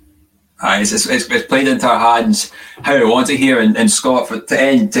 It's played into our hands how we want it here, and Scott, to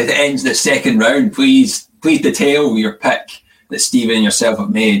end the second round, please detail your pick that Stephen and yourself have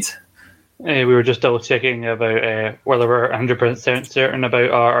made. We were just double checking about whether we're 100% certain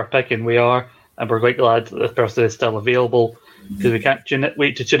about our pick, and we are, and we're quite glad that this person is still available, because we can't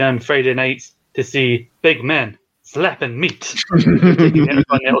wait to tune in Friday nights to see big men slapping meat.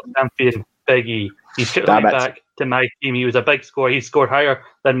 Intercontinental champion Big E. He's coming back to my team. He was a big scorer. He scored higher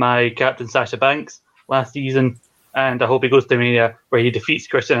than my captain Sasha Banks last season, and I hope he goes to Mania where he defeats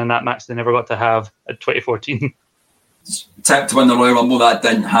Christian in that match they never got to have at 2014. Tipped to win the Royal Rumble, that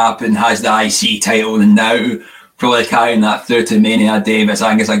didn't happen. Has the IC title, and now probably carrying that through to Mania. Davis, I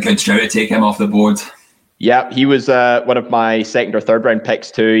think it's a good shout to take him off the board. Yeah, he was one of my second or third round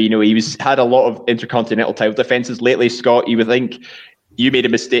picks too. He had a lot of intercontinental title defenses lately. Scott, you would think you made a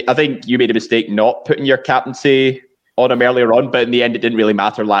mistake. I think you made a mistake not putting your captaincy on him earlier on, but in the end, it didn't really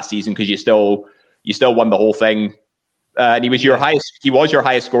matter last season because you still won the whole thing. And he was your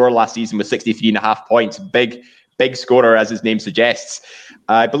highest scorer last season with 63.5 points. Big scorer, as his name suggests.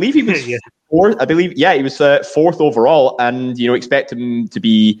 I believe he was fourth. He was fourth overall, and expect him to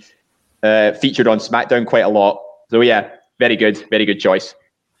be featured on SmackDown quite a lot. So yeah, very good choice.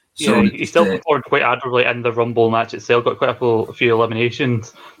 Yeah, he still performed quite admirably in the Rumble match itself. Got quite a few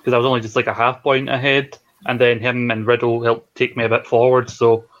eliminations because I was only just like a half point ahead, and then him and Riddle helped take me a bit forward.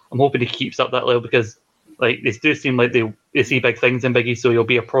 So I'm hoping he keeps up that level because they do seem like they see big things in Biggie. So he'll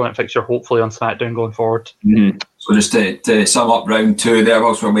be a prominent fixture hopefully on SmackDown going forward. Mm-hmm. So just to sum up round two there,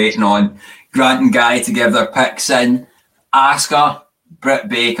 whilst we're waiting on Grant and Guy to give their picks in: Asuka, Britt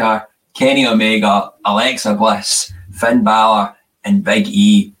Baker, Kenny Omega, Alexa Bliss, Finn Balor, and Big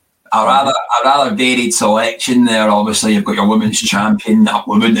E. A rather varied selection there. Obviously, you've got your women's champion, that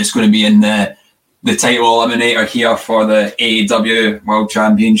woman that's going to be in the title eliminator here for the AEW World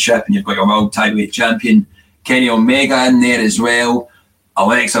Championship, and you've got your World Heavyweight Champion Kenny Omega in there as well.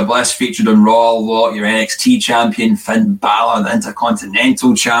 Alexa Bliss featured on Raw a lot. Your NXT champion Finn Balor, the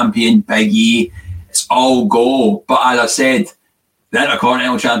Intercontinental champion Big E. It's all go. But as I said, the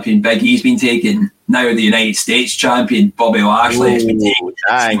Intercontinental champion Big E's been taken. Now the United States champion Bobby Lashley has been taken.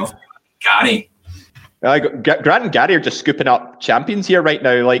 Dang. Gary. Grant and Gary are just scooping up champions here right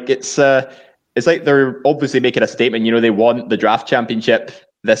now. Like it's like they're obviously making a statement. They want the draft championship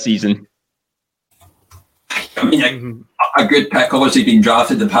this season. I mean, a good pick. Obviously, been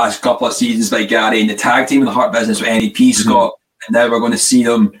drafted the past couple of seasons by Gary in the tag team in the Hurt Business with NEP Scott, and now we're going to see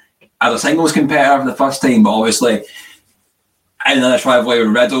them as a singles competitor for the first time. But obviously, in another rivalry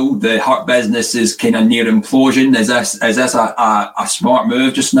with Riddle, the Hurt Business is kind of near implosion. Is this a smart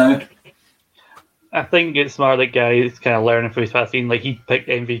move just now? I think it's smart that Gary's kind of learning from his past team. Like, he picked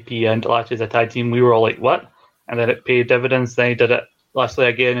MVP and Lashley as a tag team. We were all like, what? And then it paid dividends. Then he did it Lashley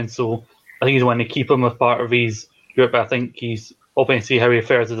again. And so I think he's wanting to keep him as part of his group. I think he's hoping to see how he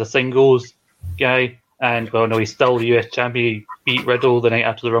fares as a singles guy. And, well, no, he's still the US champion. He beat Riddle the night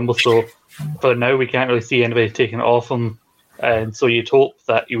after the Rumble. So for now, we can't really see anybody taking it off him. And so you'd hope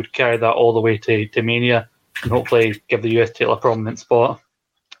that he would carry that all the way to Mania and hopefully give the US title a prominent spot.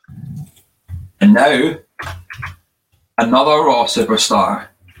 And now, another Raw superstar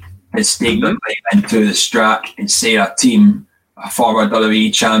has staked their claim into the Strack and Sarah team, a former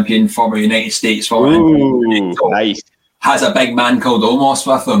WWE champion, former United States, former nice. has a big man called Omos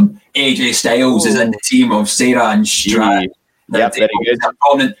with him. AJ Styles is in the team of Sarah and Strat. Yeah, very good. A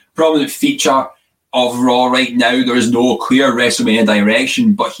prominent feature of Raw right now. There is no clear WrestleMania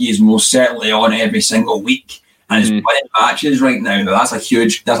direction, but he is most certainly on every single week and is winning matches right now. That's a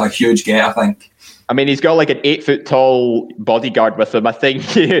huge get, I think. I mean, he's got like an 8-foot tall bodyguard with him. I think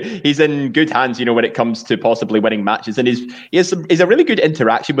he's in good hands, when it comes to possibly winning matches. And he's a really good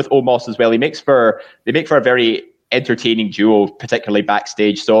interaction with Omos as well. They make for a very entertaining duo, particularly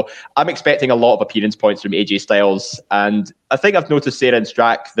backstage. So I'm expecting a lot of appearance points from AJ Styles. And I think I've noticed Sarah and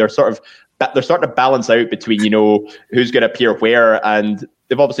Strack, they're starting to balance out between, who's going to appear where. And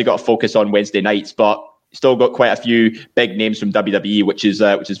they've obviously got to focus on Wednesday nights, but still got quite a few big names from WWE, which is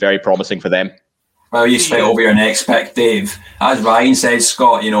very promising for them. Well, you straight over your next pick, Dave. As Ryan said,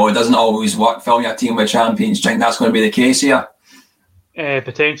 Scott, it doesn't always work filling your team with champions. Do you think that's going to be the case here?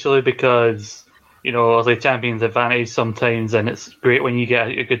 Potentially, because, the champions advantage sometimes, and it's great when you get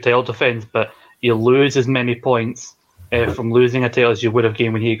a good title defense, but you lose as many points from losing a title as you would have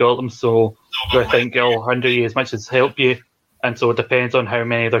gained when you got them. So I think it'll hinder you as much as help you. And so it depends on how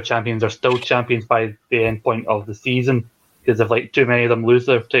many of their champions are still champions by the end point of the season. Because if too many of them lose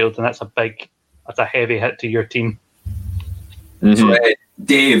their titles, then that's a heavy hit to your team. Mm-hmm. So,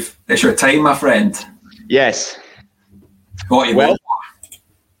 Dave, it's your time, my friend. Yes. What you want?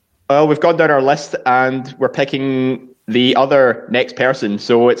 Well, we've gone down our list and we're picking the other next person.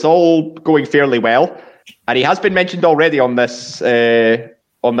 So it's all going fairly well. And he has been mentioned already on this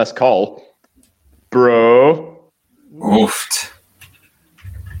call. Bro. Oofed.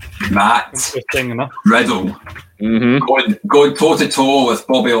 Matt Riddle. Mm-hmm. Going toe-to-toe with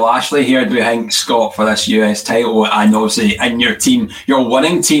Bobby Lashley here, do you think, Scott, for this US title? And obviously in your team, your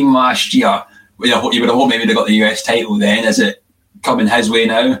winning team last year, you would have hoped maybe they got the US title then. Is it coming his way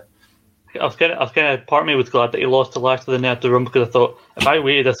now? I was kind of part of me was glad that he lost to Lashley in the after run, because I thought if I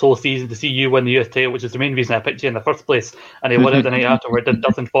waited this whole season to see you win the US title, which is the main reason I picked you in the first place, and he won it the night after where it did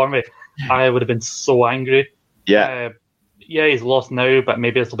nothing for me, I would have been so angry. Yeah. He's lost now, but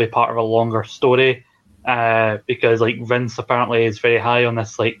maybe this will be part of a longer story. Because Vince apparently is very high on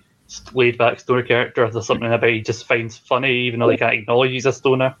this laid back stoner character. There's something about he just finds funny, even though they can't acknowledge he's a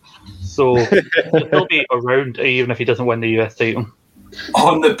stoner. So he'll be around even if he doesn't win the US title.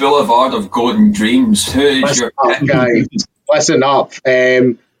 On the boulevard of golden dreams, who is your pick? Guys, listen up.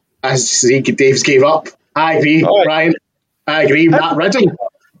 I see Dave's gave up. I agree, Ryan. I agree. Matt Riddle.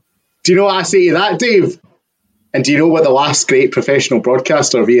 Do you know what I say to that, Dave? And do you know what the last great professional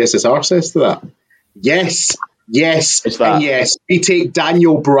broadcaster of ESSR says to that? Yes, and yes. We take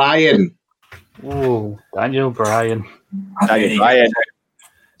Daniel Bryan. Oh, Daniel Bryan.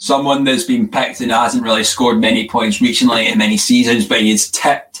 Someone that's been picked and hasn't really scored many points recently in many seasons, but he's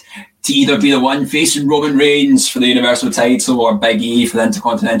tipped to either be the one facing Roman Reigns for the Universal title or Big E for the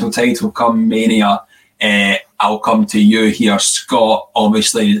Intercontinental title come Mania. I'll come to you here, Scott.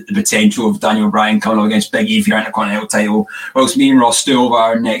 Obviously, the potential of Daniel Bryan coming up against Big E for your Intercontinental title. Whilst me and Ross do over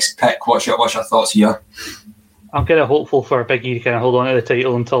our next pick, what's your thoughts here? I'm kind of hopeful for Big E to kind of hold on to the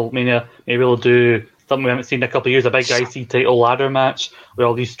title until Mania. Maybe we'll do something we haven't seen in a couple of years, a big IC title ladder match with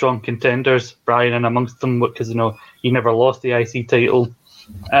all these strong contenders, Bryan in amongst them, because he never lost the IC title.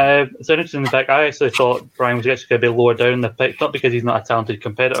 It's an interesting fact. I actually thought Bryan was actually going to be lower down in the pick, not because he's not a talented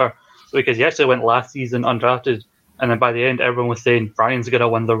competitor, because he actually went last season undrafted, and then by the end everyone was saying Bryan's going to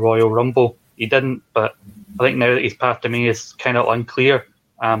win the Royal Rumble. He didn't, but I think now that he's passed to me, it's kind of unclear.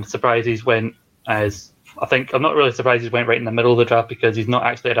 I'm surprised he's went as... I'm not really surprised he's went right in the middle of the draft, because he's not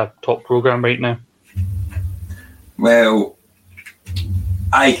actually at a top program right now. Well,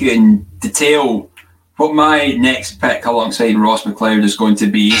 I can detail what my next pick alongside Ross McLeod is going to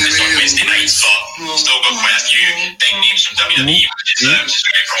be. It's on Wednesday night, so still got quite a few big names from WWE, which is very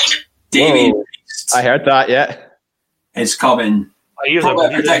promising. Damien Priest. I heard that, yeah. It's coming. A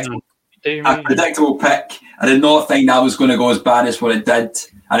predictable pick. I did not think that was going to go as bad as what it did.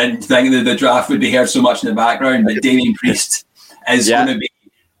 I didn't think that the draft would be heard so much in the background, but Damien Priest is going to be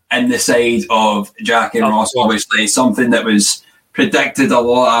in the side of Jack and Ross, obviously. Something that was predicted a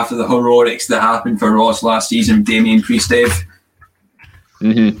lot after the heroics that happened for Ross last season, Damien Priest, Dave.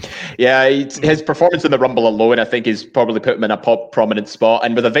 Mm-hmm. Yeah, his performance in the Rumble alone, I think, is probably put him in a prominent spot.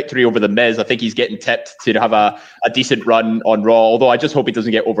 And with a victory over The Miz, I think he's getting tipped to have a decent run on Raw. Although I just hope he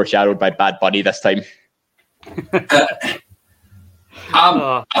doesn't get overshadowed by Bad Bunny this time.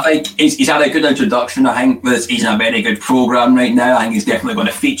 I think he's had a good introduction. I think he's in a very good program right now. I think he's definitely going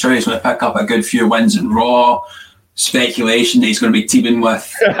to feature. He's going to pick up a good few wins in Raw. Speculation that he's going to be teaming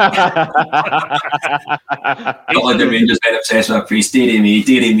with all the Rangers, been obsessed with Priest. Deary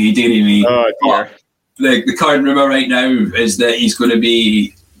me. Oh dear. the current rumour right now is that he's going to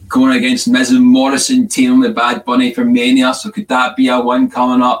be going against Miz and Morrison, teaming with Bad Bunny for Mania. So could that be a one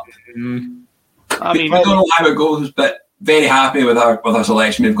coming up? I mean, we don't know how it goes, but very happy with our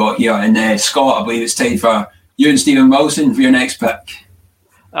selection we've got here. And Scott, I believe it's time for you and Stephen Wilson for your next pick.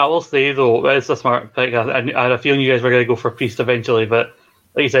 I will say though, it's a smart pick. I had a feeling you guys were going to go for Priest eventually, but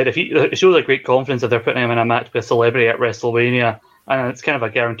like you said, it shows a great confidence if they're putting him in a match with a celebrity at WrestleMania, and it's kind of a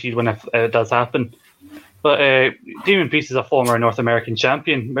guaranteed win if it does happen. But Damian Priest is a former North American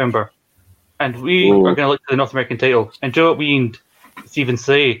champion, remember? And we are going to look to the North American title. And do you know what we and Stephen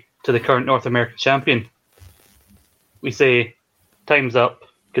say to the current North American champion? We say, time's up.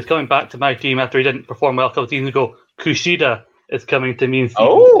 Because coming back to my team after he didn't perform well a couple of seasons ago, Kushida is coming to me and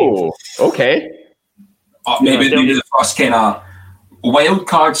Stephen's team. Okay. Maybe the first kind of wild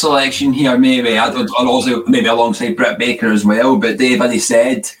card selection here, maybe. I'd also maybe alongside Britt Baker as well. But Dave, as he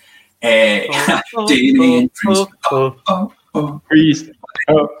said, Damian Priest. Priest.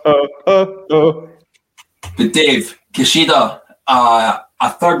 But Dave, Kushida, a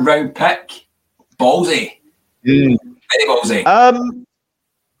third round pick, ballsy. Very ballsy.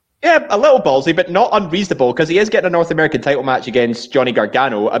 Yeah, a little ballsy, but not unreasonable because he is getting a North American title match against Johnny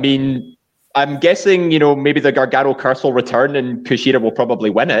Gargano. I mean, I'm guessing, maybe the Gargano curse will return and Kushida will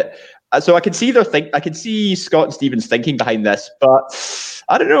probably win it. So I can see I can see Scott and Stevens thinking behind this, but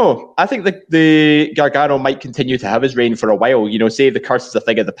I don't know. I think the Gargano might continue to have his reign for a while. Say the curse is a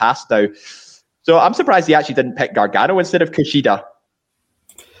thing of the past now. So I'm surprised he actually didn't pick Gargano instead of Kushida.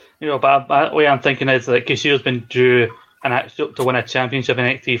 But the way I'm thinking is that Kushida's been due to win a championship in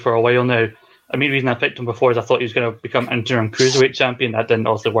NXT for a while now. The main reason I picked him before is I thought he was going to become interim cruiserweight champion. That didn't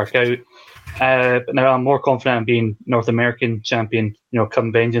also work out. But now I'm more confident in being North American champion,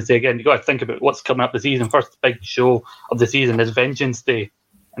 come Vengeance Day. Again, you got to think about what's coming up the season. First big show of the season is Vengeance Day.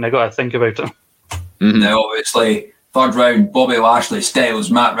 And I got to think about it. Now, obviously, third round, Bobby Lashley,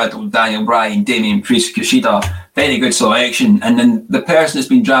 Styles, Matt Riddle, Daniel Bryan, Damian Priest, Kushida. Very good selection. And then the person that's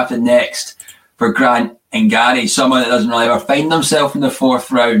been drafted next for Grant and Gary, someone that doesn't really ever find themselves in the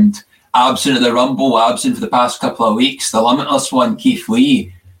fourth round, absent of the Rumble, absent for the past couple of weeks. The limitless one, Keith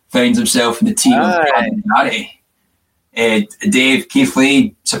Lee, finds himself in the team of Grant and Gary. Dave, Keith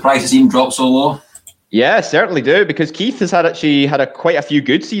Lee, surprised to see him drop so low? Yeah, certainly do, because Keith has had quite a few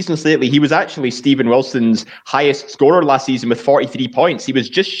good seasons lately. He was actually Stephen Wilson's highest scorer last season with 43 points. He was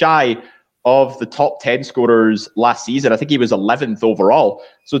just shy of the top 10 scorers last season. I think he was 11th overall.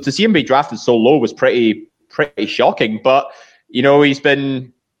 So to see him be drafted so low was pretty shocking. But,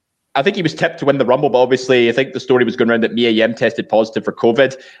 I think he was tipped to win the Rumble, but obviously I think the story was going around that Mia Yim tested positive for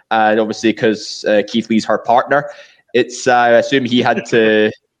COVID. And obviously because Keith Lee's her partner, I assume he had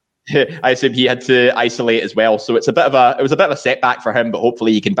to isolate as well. So it was a bit of a setback for him, but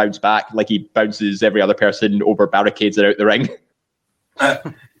hopefully he can bounce back like he bounces every other person over barricades and out the ring.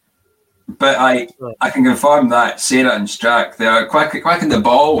 But I can confirm that Sarah and Strack, they're quicking the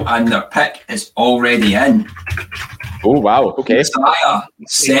ball and their pick is already in. Oh, wow. Okay. Messiah,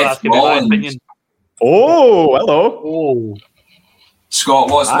 Seth Rollins. Oh, hello. Oh.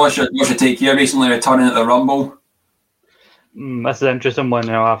 Scott, what's your take here? Recently returning at the Rumble. This is an interesting one.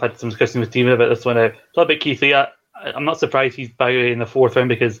 I've had some discussions with Steven about this one. Talk about Keith Lee. I'm not surprised he's back in the fourth round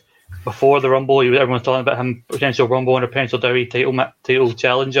because before the Rumble, everyone was talking about him potential Rumble and a potential WWE title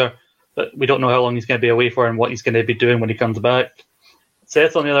challenger. But we don't know how long he's going to be away for and what he's going to be doing when he comes back.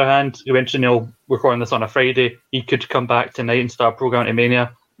 Seth, on the other hand, you mentioned, recording this on a Friday, he could come back tonight and start programming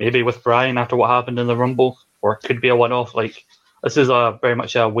Mania, maybe with Brian after what happened in the Rumble, or it could be a one-off. This is very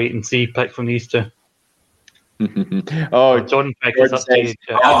much a wait-and-see pick from these two. Jordan pick is up to you.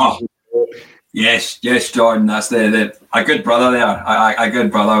 Yes, Jordan, that's a good brother there. A good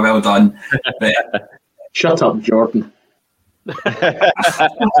brother, well done. Shut up, Jordan.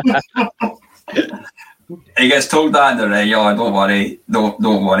 He gets told that in the regular. Don't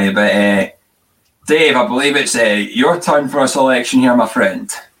worry. But Dave, I believe it's your turn for a selection here, my friend.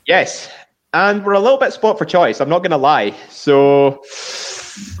 Yes, and we're a little bit spot for choice. I'm not going to lie. So,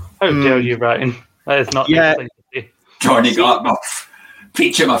 how dare you, Ryan? That is not. Yeah, Johnny got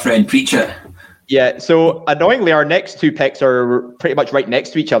preach it, my friend. Preach it. Yeah. So annoyingly, our next two picks are pretty much right next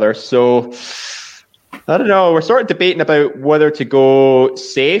to each other. So I don't know. We're sort of debating about whether to go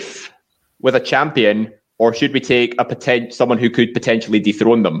safe with a champion or should we take someone who could potentially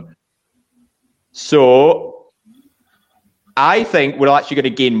dethrone them. So I think we're actually going to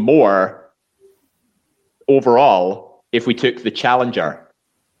gain more overall if we took the challenger.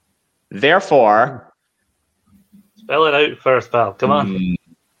 Therefore, spell it out first, pal. Come on.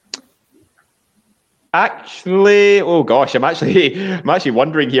 Actually, oh gosh, I'm actually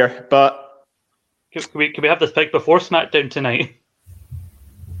wondering here, but Can we have this pick before SmackDown tonight?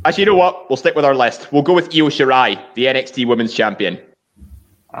 Actually, you know what? We'll stick with our list. We'll go with Io Shirai, the NXT Women's Champion.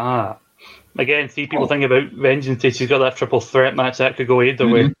 Again, see people think about Vengeance. She's got that triple threat match that could go either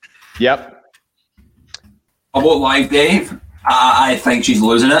way. Yep. I won't lie, Dave. I think she's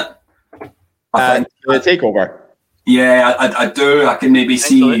losing it. I think the takeover. Yeah, I do. I can maybe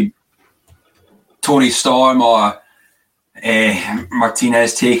see Tony Storm or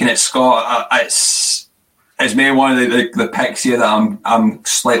Martinez taking it. Scott, it's maybe one of the picks here that I'm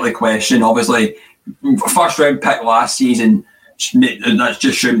slightly questioning. Obviously, first round pick last season, that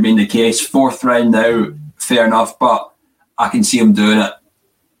just shouldn't be the case. Fourth round now, fair enough, but I can see him doing it.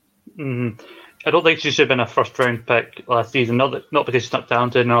 Mm-hmm. I don't think she should have been a first round pick last season. Not because she's not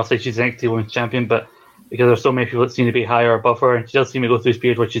talented, and also she's an NXT Women's Champion, but because there's so many people that seem to be higher above her, and she does seem to go through this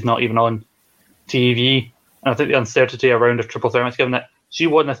period where she's not even on TV. And I think the uncertainty around her triple threat match, given that she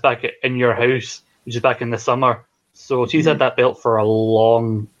won this back in your house, which is back in the summer, so she's had that belt for a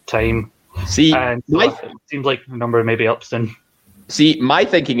long time. See, and so it seems like the number may be up soon. See, my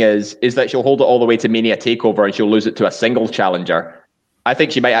thinking is that she'll hold it all the way to Mania Takeover and she'll lose it to a single challenger. I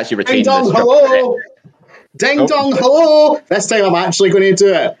think she might actually retain Ding dong, hello! Ding dong, hello! This time I'm actually going to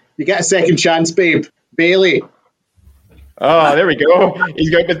do it. You get a second chance, babe. Bailey. Oh, there we go.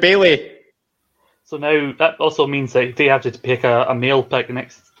 He's going with Bailey. So now that also means that they have to pick a male pick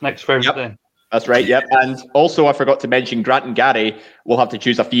next round. Yep. Then. That's right, yep. And also, I forgot to mention, Grant and Gary will have to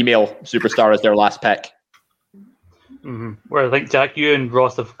choose a female superstar as their last pick. Mm-hmm. Where I think, Jack, you and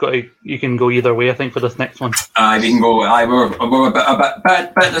Ross you can go either way, I think, for this next one. We can go. We're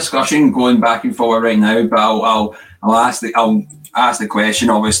a bit discussion going back and forward right now, but I'll ask the question.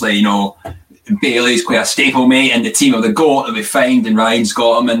 Obviously, you know, Bailey's quite a staple mate in the team of the GOAT that we find, and Ryan's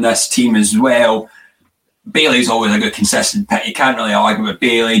got him in this team as well. Bailey's always a good consistent pick. You can't really argue with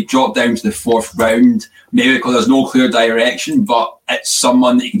Bailey. Drop down to the fourth round, maybe because there's no clear direction, but it's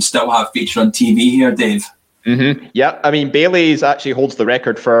someone that you can still have featured on TV here, Dave. Mm-hmm. Yeah, I mean, Bailey's actually holds the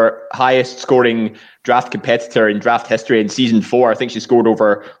record for highest scoring draft competitor in draft history in season 4. I think she scored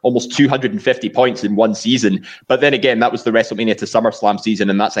over almost 250 points in one season. But then again, that was the WrestleMania to SummerSlam season,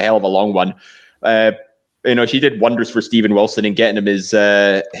 and that's a hell of a long one. You know, she did wonders for Steven Wilson in getting him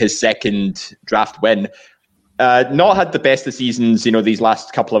his second draft win. Not had the best of seasons, you know, these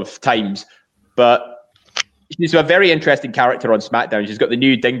last couple of times, but she's a very interesting character on SmackDown. She's got the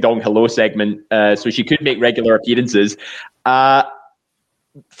new Ding Dong Hello segment, so she could make regular appearances. For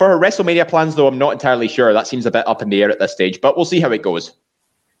her WrestleMania plans, though, I'm not entirely sure. That seems a bit up in the air at this stage, but we'll see how it goes.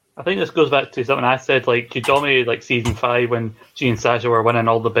 I think this goes back to something I said, like, she dominated like season 5 when she and Sasha were winning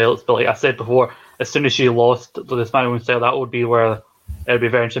all the belts, but like I said before, as soon as she lost to the SmackDown style, that would be where it would be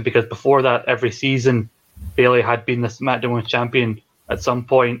very interesting, because before that, every season, Bailey had been the SmackDown champion at some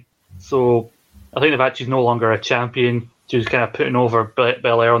point. So I think the fact she's no longer a champion, she was kind of putting over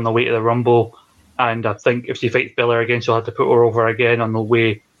Belair on the way to the Rumble, and I think if she fights Belair again, she'll have to put her over again on the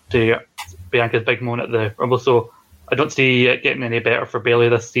way to Bianca's big moment at the Rumble. So I don't see it getting any better for Bailey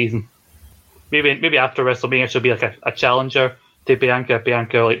this season. Maybe after WrestleMania she'll be like a challenger to Bianca. If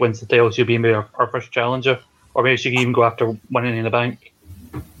Bianca like wins the title, she'll be maybe her first challenger, or maybe she can even go after winning in the bank.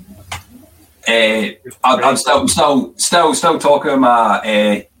 I'm still talking to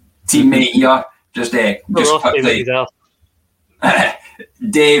my teammate here. Just quickly,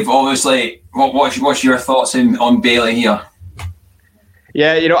 Dave. Obviously, what's your thoughts on Bailey here?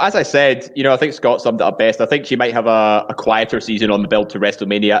 Yeah, you know, as I said, you know, I think Scott summed it up best. I think she might have a quieter season on the build to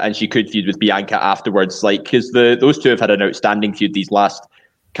WrestleMania, and she could feud with Bianca afterwards. Like, because those two have had an outstanding feud these last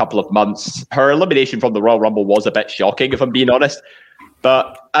couple of months. Her elimination from the Royal Rumble was a bit shocking, if I'm being honest.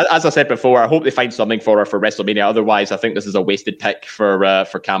 But as I said before, I hope they find something for her for WrestleMania. Otherwise, I think this is a wasted pick for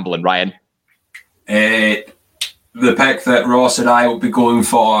Campbell and Ryan. The pick that Ross and I will be going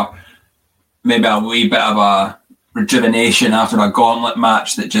for, maybe a wee bit of a rejuvenation after a gauntlet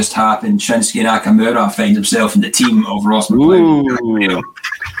match that just happened. Shinsuke Nakamura finds himself in the team of Ross McLeod.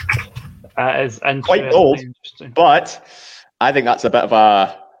 That is quite bold, but I think that's a bit of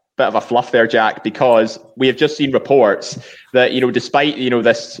a fluff there, Jack, because we have just seen reports that, you know, despite, you know,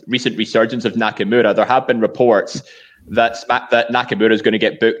 this recent resurgence of Nakamura, there have been reports that Nakamura is going to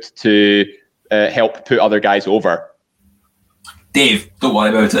get booked to help put other guys over. Dave, don't worry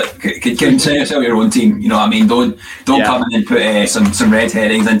about it. Can send yourself your own team. You know what I mean? Don't come in and put some red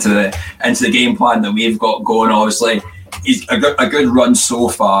herrings into the game plan that we've got going. Obviously, he's a good run so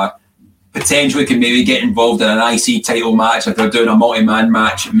far. Potentially can maybe get involved in an IC title match if they're doing a multi-man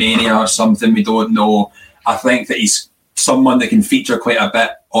match at Mania or something. We don't know. I think that he's someone that can feature quite a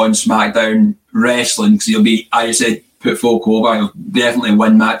bit on SmackDown wrestling, because he'll be, I said, put folk over. He'll definitely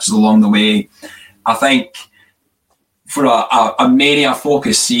win matches along the way. I think for a Mania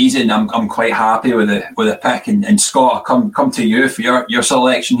focused season, I'm quite happy with the pick. And Scott, I'll come to you for your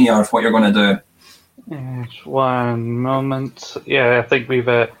selection here of what you're going to do. Yes, one moment. Yeah, I think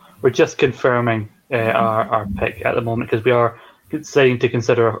we're just confirming our pick at the moment because we are deciding to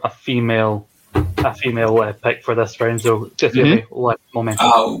consider a female pick for this round. So just give me one moment.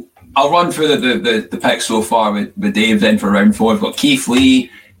 I'll run through the picks so far with Dave. Then for round 4, we've got Keith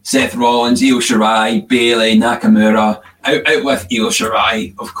Lee, Seth Rollins, Io Shirai, Bayley, Nakamura. Out with Io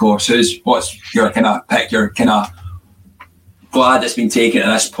Shirai, of course. What's your kind of pick? You're kind of glad it's been taken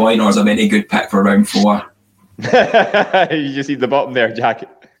at this point, or is it a very good pick for round 4? You just see the bottom there, Jack.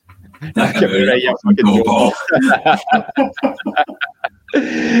 Nakamura,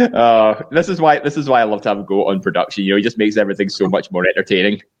 this is why I love to have a go on production. He just makes everything so much more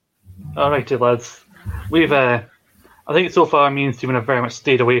entertaining. Alrighty, lads. We've I think so far me and Stephen have very much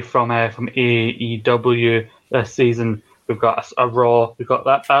stayed away from AEW this season. We've got a Raw, we've got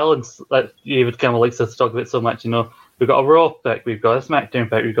that balance that David kind of likes us to talk about so much, We've got a Raw pick, we've got a SmackDown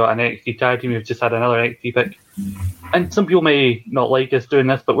pick, we've got an NXT tag team, we've just had another NXT pick. And some people may not like us doing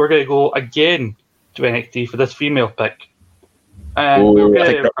this, but we're going to go again to NXT for this female pick. And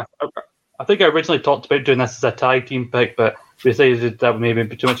I think I originally talked about doing this as a tag team pick, but we decided that would maybe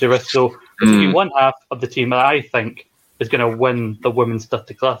be too much of a risk. So it's going to be one half of the team that I think is going to win the Women's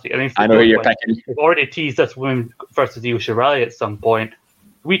Dusty Classic. I know who you're picking. We've already teased this women versus Io Shirai at some point.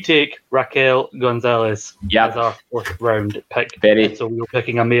 We take Raquel Gonzalez as our 4th round pick. So we're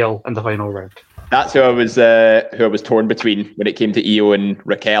picking a male in the final round. That's who I was torn between when it came to Io and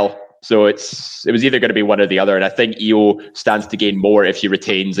Raquel. So it was either going to be one or the other, and I think Io stands to gain more if she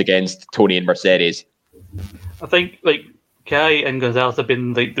retains against Tony and Mercedes. I think Kai and Gonzalez have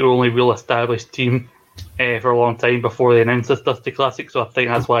been the only real established team for a long time before they announced this Dusty Classic, so I think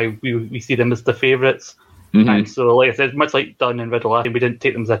that's why we see them as the favourites. And so, like I said, much like Dunn and Riddle last time, we didn't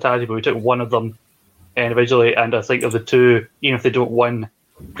take them as a tag, but we took one of them individually, and I think of the two, even if they don't win,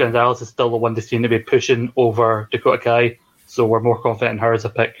 Gonzalez is still the one they seem to be pushing over Dakota Kai, so we're more confident in her as a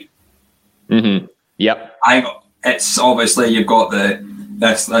pick. Yep. It's obviously you've got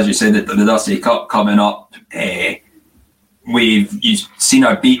this, as you said, the Dusty Cup coming up. You've seen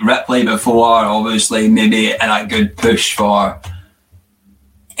her beat Ripley before, obviously, maybe in a good push for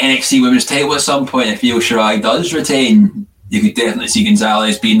NXT Women's title at some point. If Io Shirai does retain, you could definitely see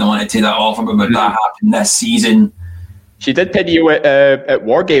Gonzalez being the one to take that offer, but would that happen this season? She did pin you at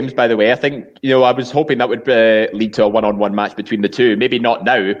War Games, by the way. I think, I was hoping that would lead to a one-on-one match between the two. Maybe not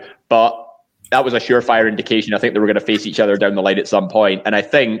now, but that was a surefire indication. I think they were going to face each other down the line at some point. And I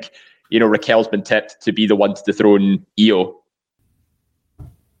think, Raquel's been tipped to be the one to dethrone Io.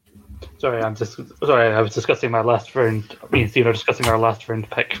 Sorry, I was discussing my last round. Me and Steve are discussing our last round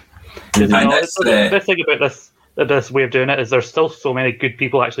pick. The best thing about this way of doing it is there's still so many good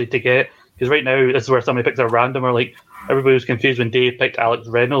people actually to get. Because right now, this is where somebody picks a random, or everybody was confused when Dave picked Alex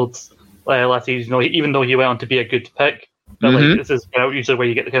Reynolds last season. Even though he went on to be a good pick. But this is usually where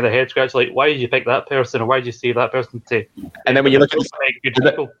you get the kind of head scratch. Why did you pick that person, or why did you save that person to? And then when you look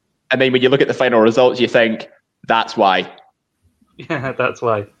at the final results, you think that's why. Yeah, that's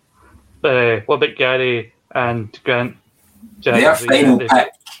why. What about Gary and Grant? Their final pick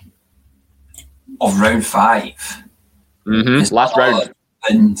of round 5. Last round.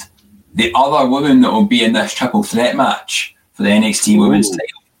 And the other woman that will be in this triple threat match for the NXT Women's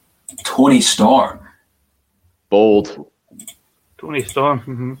title, Toni Storm. Bold. Toni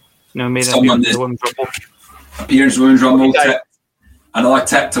Storm. Made someone the Women's Rumble. Appears Women's Rumble. Another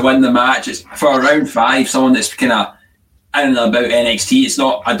tip to win the match. It's for round 5, someone that's kind of in and about NXT. It's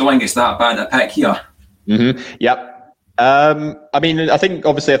not. I don't think it's that bad a pick here. Yep. I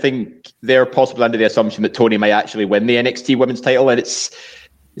think they're possibly under the assumption that Toni might actually win the NXT Women's title, and it's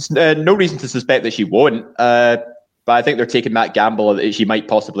no reason to suspect that she won't. But I think they're taking that gamble that she might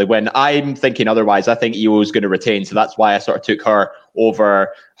possibly win. I'm thinking otherwise. I think Io is going to retain, so that's why I sort of took her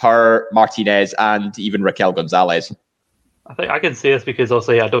over her, Martinez, and even Raquel Gonzalez. I think I can say this because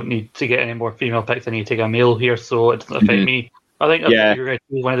also I don't need to get any more female picks. I need to take a male here, so it doesn't affect me. I think if you're going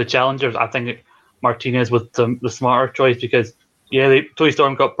to be one of the challengers, I think Martinez was the smarter choice because Toni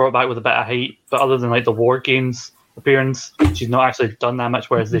Storm got brought back with a bit of height, but other than the War Games appearance, she's not actually done that much.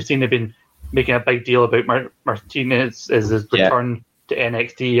 Whereas they've been making a big deal about Martinez's return to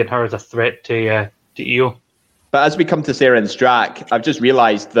NXT and her as a threat to Io. But as we come to Sarah and Strack, I've just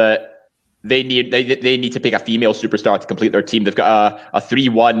realised that they need to pick a female superstar to complete their team. They've got a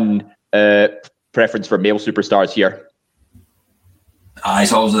 3-1 preference for male superstars here.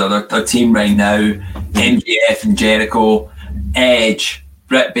 It's also their team right now. MJF and Jericho, Edge,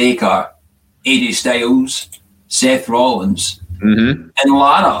 Britt Baker, AJ Styles, Seth Rollins, Mm-hmm. and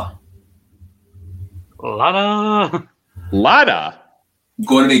Lana. Lana?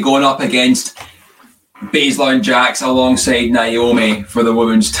 Going to be going up against Baszler and Jax alongside Naomi for the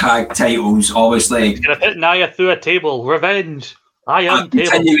women's tag titles. Obviously, Gonna hit Nia through a table. Revenge. I am a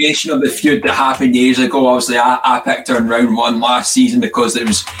continuation of the feud that happened years ago. Obviously, I picked her in round 1 last season because it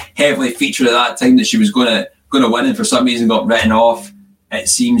was heavily featured at that time that she was going to win, and for some reason got written off. It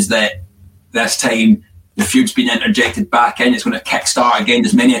seems that this time the feud's been interjected back in. It's going to kickstart again.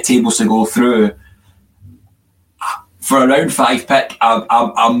 There's many tables to go through. For a round 5 pick,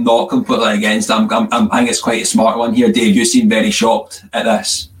 I'm not completely against it. I think it's quite a smart one here. Dave, you seem very shocked at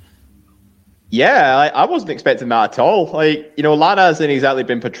this. Yeah, I wasn't expecting that at all. Like, Lana hasn't exactly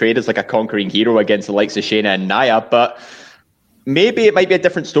been portrayed as like a conquering hero against the likes of Shayna and Nia, but maybe it might be a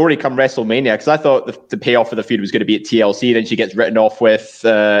different story come WrestleMania, because I thought the payoff for the feud was going to be at TLC, then she gets written off with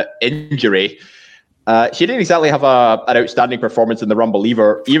injury. She didn't exactly have an outstanding performance in the Rumble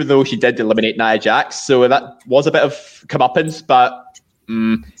either, even though she did eliminate Nia Jax, so that was a bit of comeuppance, but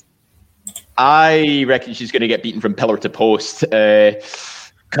I reckon she's going to get beaten from pillar to post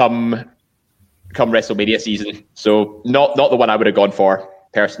come WrestleMania season. So not the one I would have gone for,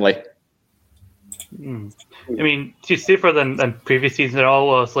 personally. I mean, she's safer than previous seasons. They're all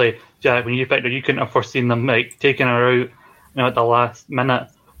obviously, Jack, when you picked her, you couldn't have foreseen them like taking her out at the last minute.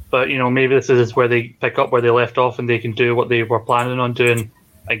 But, maybe this is where they pick up where they left off and they can do what they were planning on doing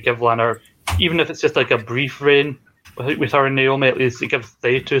and give Lana, even if it's just like a brief reign with her and Naomi, at least it gives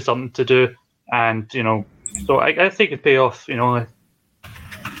they two something to do. And, so I think it pay off,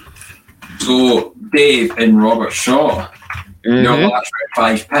 So, Dave and Robert Shaw, your last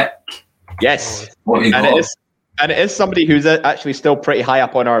round 5 pick. Yes. What have you got? And it is somebody who's actually still pretty high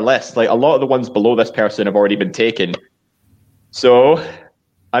up on our list. Like, a lot of the ones below this person have already been taken. So,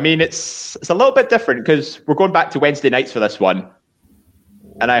 I mean, it's a little bit different because we're going back to Wednesday nights for this one.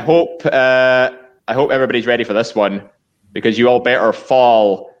 And I hope everybody's ready for this one, because you all better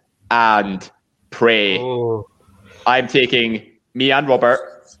fall and pray. Oh. I'm taking me and Robert,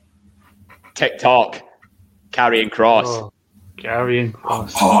 TikTok, Karrion Kross. Oh, Karrion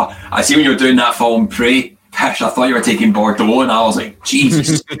Kross. Oh, I see when you were doing that fall and pray. Gosh, I thought you were taking Bordeaux, and I was like,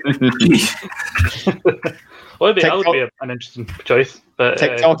 Jesus. Well, that would be an interesting choice. But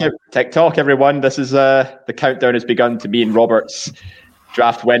TikTok, everyone. This is the countdown has begun to me and Robert's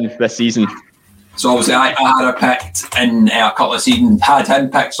draft win this season. So obviously, I had her picked in a couple of seasons. A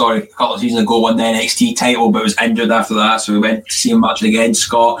couple of seasons ago, won the NXT title, but was injured after that. So we went to see him match again.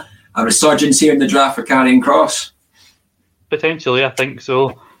 Scott, a resurgence here in the draft for Karrion Kross. Potentially, I think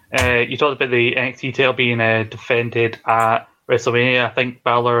so. You talked about the NXT title being defended at WrestleMania. I think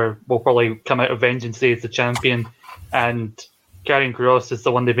Balor will probably come out of Vengeance Day as the champion, and Karrion Kross is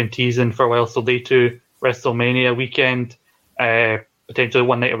the one they've been teasing for a while. So they too, WrestleMania weekend, potentially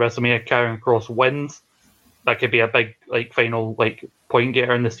one night of WrestleMania, Karrion Kross wins. That could be a big final point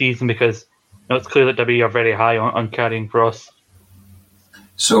getter in the season, because it's clear that WWE are very high on Karrion Kross.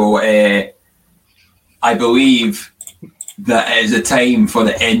 So I believe that it is a time for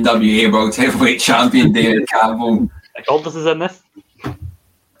the NWA World Heavyweight Champion David Campbell. Aldous is in this.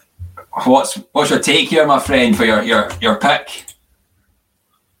 What's your take here, my friend, for your pick?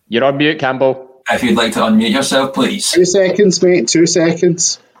 You're on mute, Campbell. If you'd like to unmute yourself, please. 2 seconds, mate. 2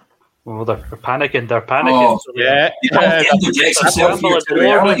 seconds. Oh, they're panicking. They're panicking. Oh, So yeah.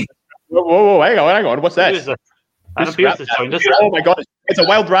 Whoa, hang on. What's Who is that? this? Adam Pearce has joined us. Oh my God, it's a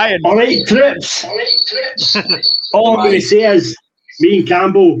Wild Ryan. All right, troops. All I'm going to say is, me and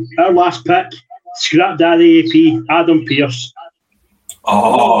Campbell, our last pick, scrap Daddy AP, Adam Pearce.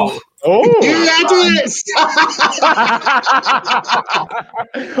 Oh, You idiots!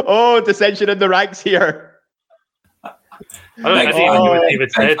 Oh, dissension in the ranks here. I don't even know what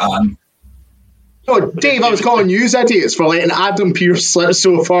David said. No, Dave, I was calling you idiots for letting Adam Pearce slip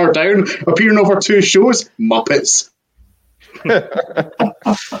so far down, appearing over 2 shows. Muppets. I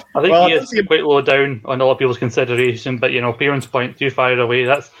think he is quite low down on a lot of people's consideration, but Pearce point too far away.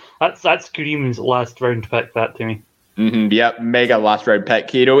 That screams last round pick, that to me. Mm-hmm, yeah, mega last round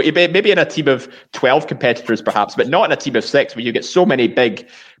pick. Maybe in a team of 12 competitors, perhaps, but not in a team of 6, where you get so many big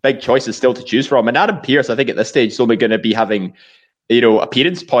choices still to choose from. And Adam Pearce, I think at this stage, is only going to be having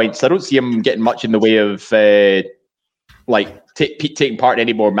appearance points. I don't see him getting much in the way of taking part in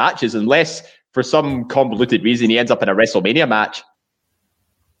any more matches, unless for some convoluted reason he ends up in a WrestleMania match.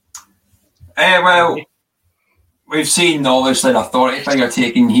 Well, we've seen obviously an authority figure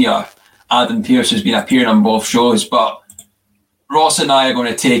taken here. Adam Pearce has been appearing on both shows, but Ross and I are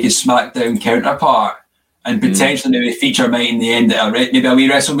going to take his SmackDown counterpart and potentially maybe feature might in the end at maybe a wee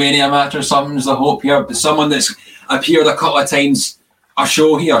WrestleMania match or something is the hope here. But someone that's appeared a couple of times a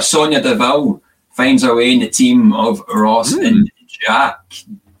show here, Sonia Deville, finds her way in the team of Ross and Jack.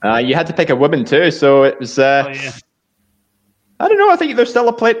 You had to pick a woman too, so it was. I don't know. I think there's still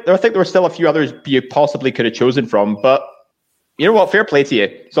I think there were still a few others you possibly could have chosen from, but you know what? Fair play to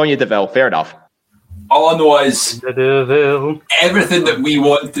you, Sonia Deville. Fair enough. All I know is everything that we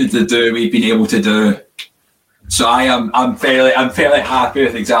wanted to do, we've been able to do. So I'm fairly happy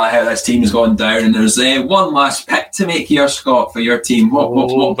with exactly how this team's gone down. And there's one last pick to make here, Scott, for your team.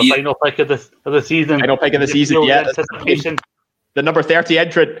 What the final pick of the season? Final pick of the season. Yeah, the number 30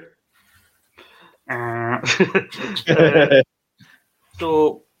 entrant.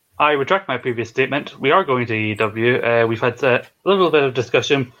 So I retract my previous statement. We are going to AEW. We've had a little bit of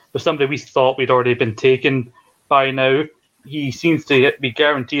discussion with somebody we thought we'd already been taken by now. He seems to be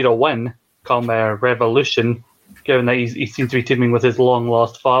guaranteed a win come Revolution, given that he seems to be teaming with his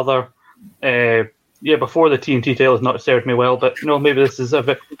long-lost father. Before the TNT title has not served me well, but maybe this is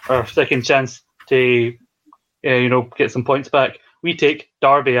our second chance to get some points back. We take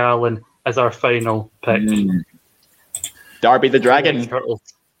Darby Allin as our final pick. Darby the Dragon.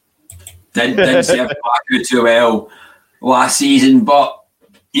 Didn't serve Baku too well last season, but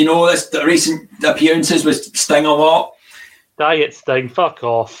the recent appearances with Sting a lot. Diet Sting, fuck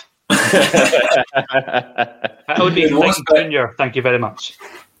off. That would be Sting Jr. Thank you very much.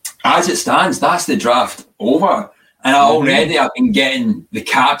 As it stands, that's the draft over, and already I've been getting the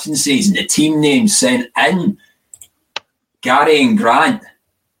captaincies and the team names sent in. Gary and Grant,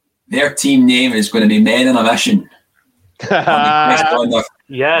 their team name is going to be Men on a Mission. On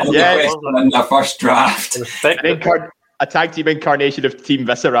their first draft. A tag team incarnation of Team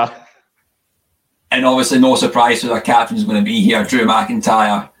Viscera. And obviously no surprise who their captain is going to be here, Drew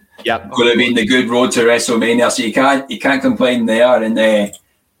McIntyre. Yep. Going to be in the good road to WrestleMania, so you can't complain there. And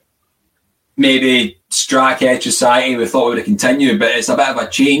maybe Strack Edge Society, we thought would have continued, but it's a bit of a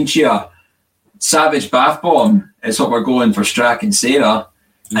change here. Savage Bath Bomb is what we're going for, Strack and Sarah.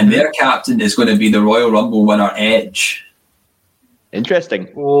 And their captain is going to be the Royal Rumble winner, Edge. Interesting.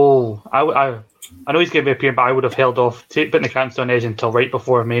 Oh, I know he's going to be appearing, but I would have held off putting the captain on Edge until right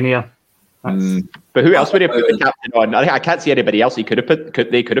before Mania. But who else would have put the captain on? I can't see anybody else they could have put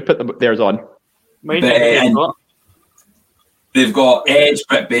theirs on. They've got Edge,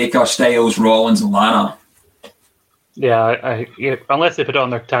 Britt Baker, Styles, Rollins, and Lana. Yeah, unless they put it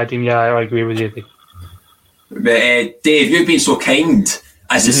on their tag team, I agree with you. But Dave, you've been so kind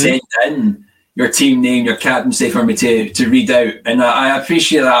as to send in your team name, your captaincy for me to read out, and I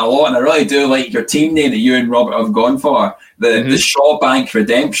appreciate that a lot, and I really do like your team name that you and Robert have gone for, the Shaw Bank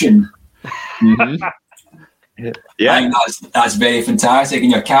Redemption. Yeah, I think that's very fantastic,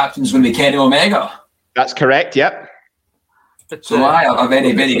 and your captain's going to be Kenny Omega. That's correct. Yep. So a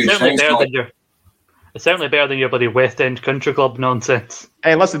very, very good choice. It's certainly better than your bloody West End Country Club nonsense.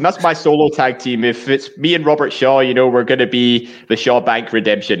 Hey, listen, that's my solo tag team. If it's me and Robert Shaw, we're going to be the Shaw Bank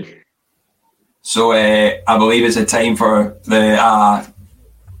Redemption. So I believe it's a time for the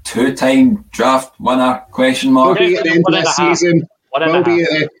two-time draft winner question mark. Will be at the end of this season.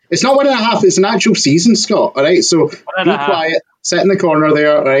 It's not 1.5. It's an actual season, Scott. All right, so be quiet, sit in the corner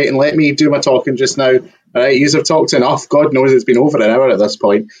there, all right, and let me do my talking just now. All right, you have talked enough. God knows it's been over an hour at this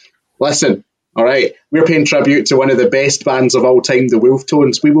point. Listen. All right, we're paying tribute to one of the best bands of all time, the Wolf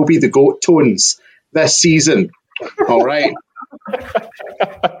Tones. We will be the Goat Tones this season. All right.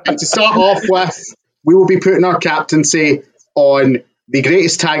 And to start off with, we will be putting our captaincy on the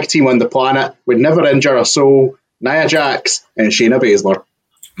greatest tag team on the planet, would never injure a soul, Nia Jax and Shayna Baszler.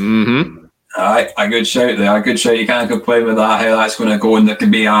 Aye, a good shout there. A good shout. You can't complain with that, how that's going to go, and there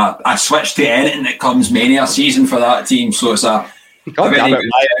can be a switch to anything that comes Mania season for that team. So it's a very good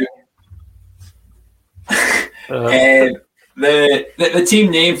shout. The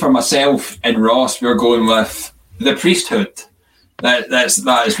team name for myself and Ross, we're going with the Priesthood. That's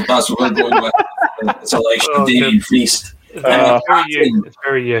what we're going with. The selection of Damien Priest. It's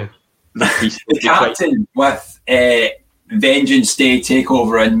very you. The captain with Vengeance Day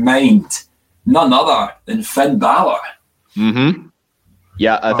Takeover in mind, none other than Finn Balor.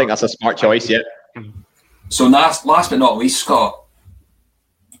 Yeah, I think that's a smart choice. Yeah. So last but not least, Scott,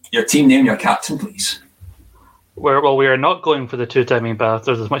 your team name, your captain, please. We are not going for the two-time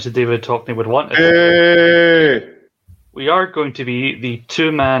ambassadors as much as David Hockney would want it. We are going to be the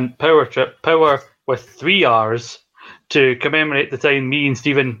two-man power trip, power with 3 R's, to commemorate the time me and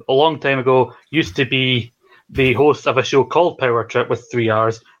Stephen, a long time ago, used to be the hosts of a show called Power Trip with 3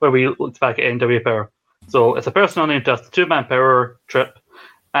 R's, where we looked back at NWA Power. So it's a personal name to us, the two-man power trip,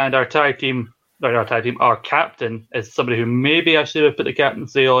 and our tag team our tag team, our captain is somebody who maybe I should have put the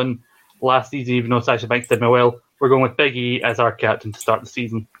captaincy on last season, even though Sasha Banks did me well. We're going with Big E as our captain to start the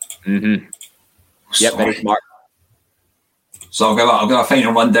season. Mm-hmm. Yep, very smart. So I'll give a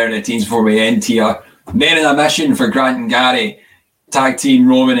final rundown of the teams before we end here. Men in a mission for Grant and Gary. Tag team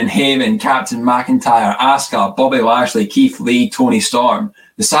Roman and Heyman, Captain McIntyre, Asuka, Bobby Lashley, Keith Lee, Tony Storm.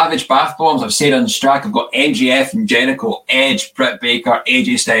 The Savage Bath Bombs I've said on Strack. I've got MJF and Jericho, Edge, Britt Baker,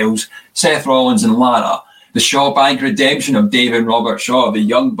 AJ Styles, Seth Rollins and Lana. The Shaw Bank Redemption of Dave and Robert Shaw, the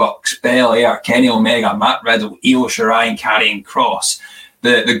Young Bucks, Belair, Kenny Omega, Matt Riddle, Io Shirai, Karrion Kross.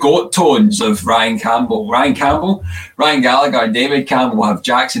 The goat tones of Ryan Campbell, Ryan Gallagher, David Campbell have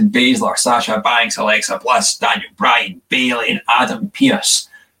Jackson Baszler, Sasha Banks, Alexa Bliss, Daniel Bryan, Bayley and Adam Pearce.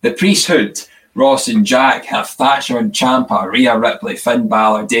 The Priesthood, Ross and Jack have Thatcher and Ciampa, Rhea Ripley, Finn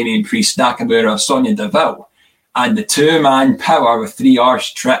Balor, Damian Priest, Nakamura, Sonya Deville. And the two-man power with 3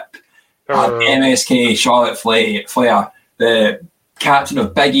 R's trip have MSK, Charlotte Flair, the captain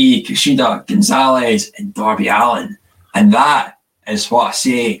of Big E, Kushida, Gonzalez and Darby Allin. And that is what I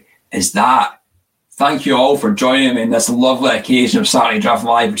say is that. Thank you all for joining me in this lovely occasion of Saturday Draft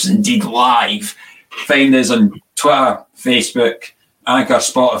Live, which is indeed live. Find us on Twitter, Facebook, Anchor,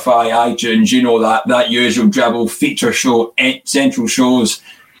 Spotify, iTunes, you know that usual dribble, feature show, central shows,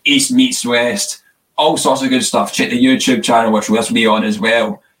 East meets West, all sorts of good stuff. Check the YouTube channel, which we'll be on as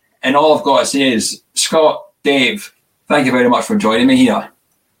well. And all I've got to say is, Scott, Dave, thank you very much for joining me here.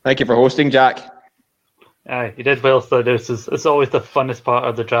 Thank you for hosting, Jack. You did well, so it's always the funnest part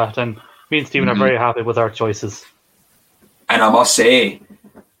of the draft, and me and Stephen are very happy with our choices. And I must say,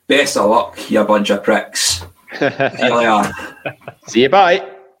 best of luck, you bunch of pricks. See you, bye.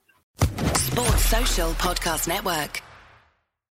 Sports Social Podcast Network.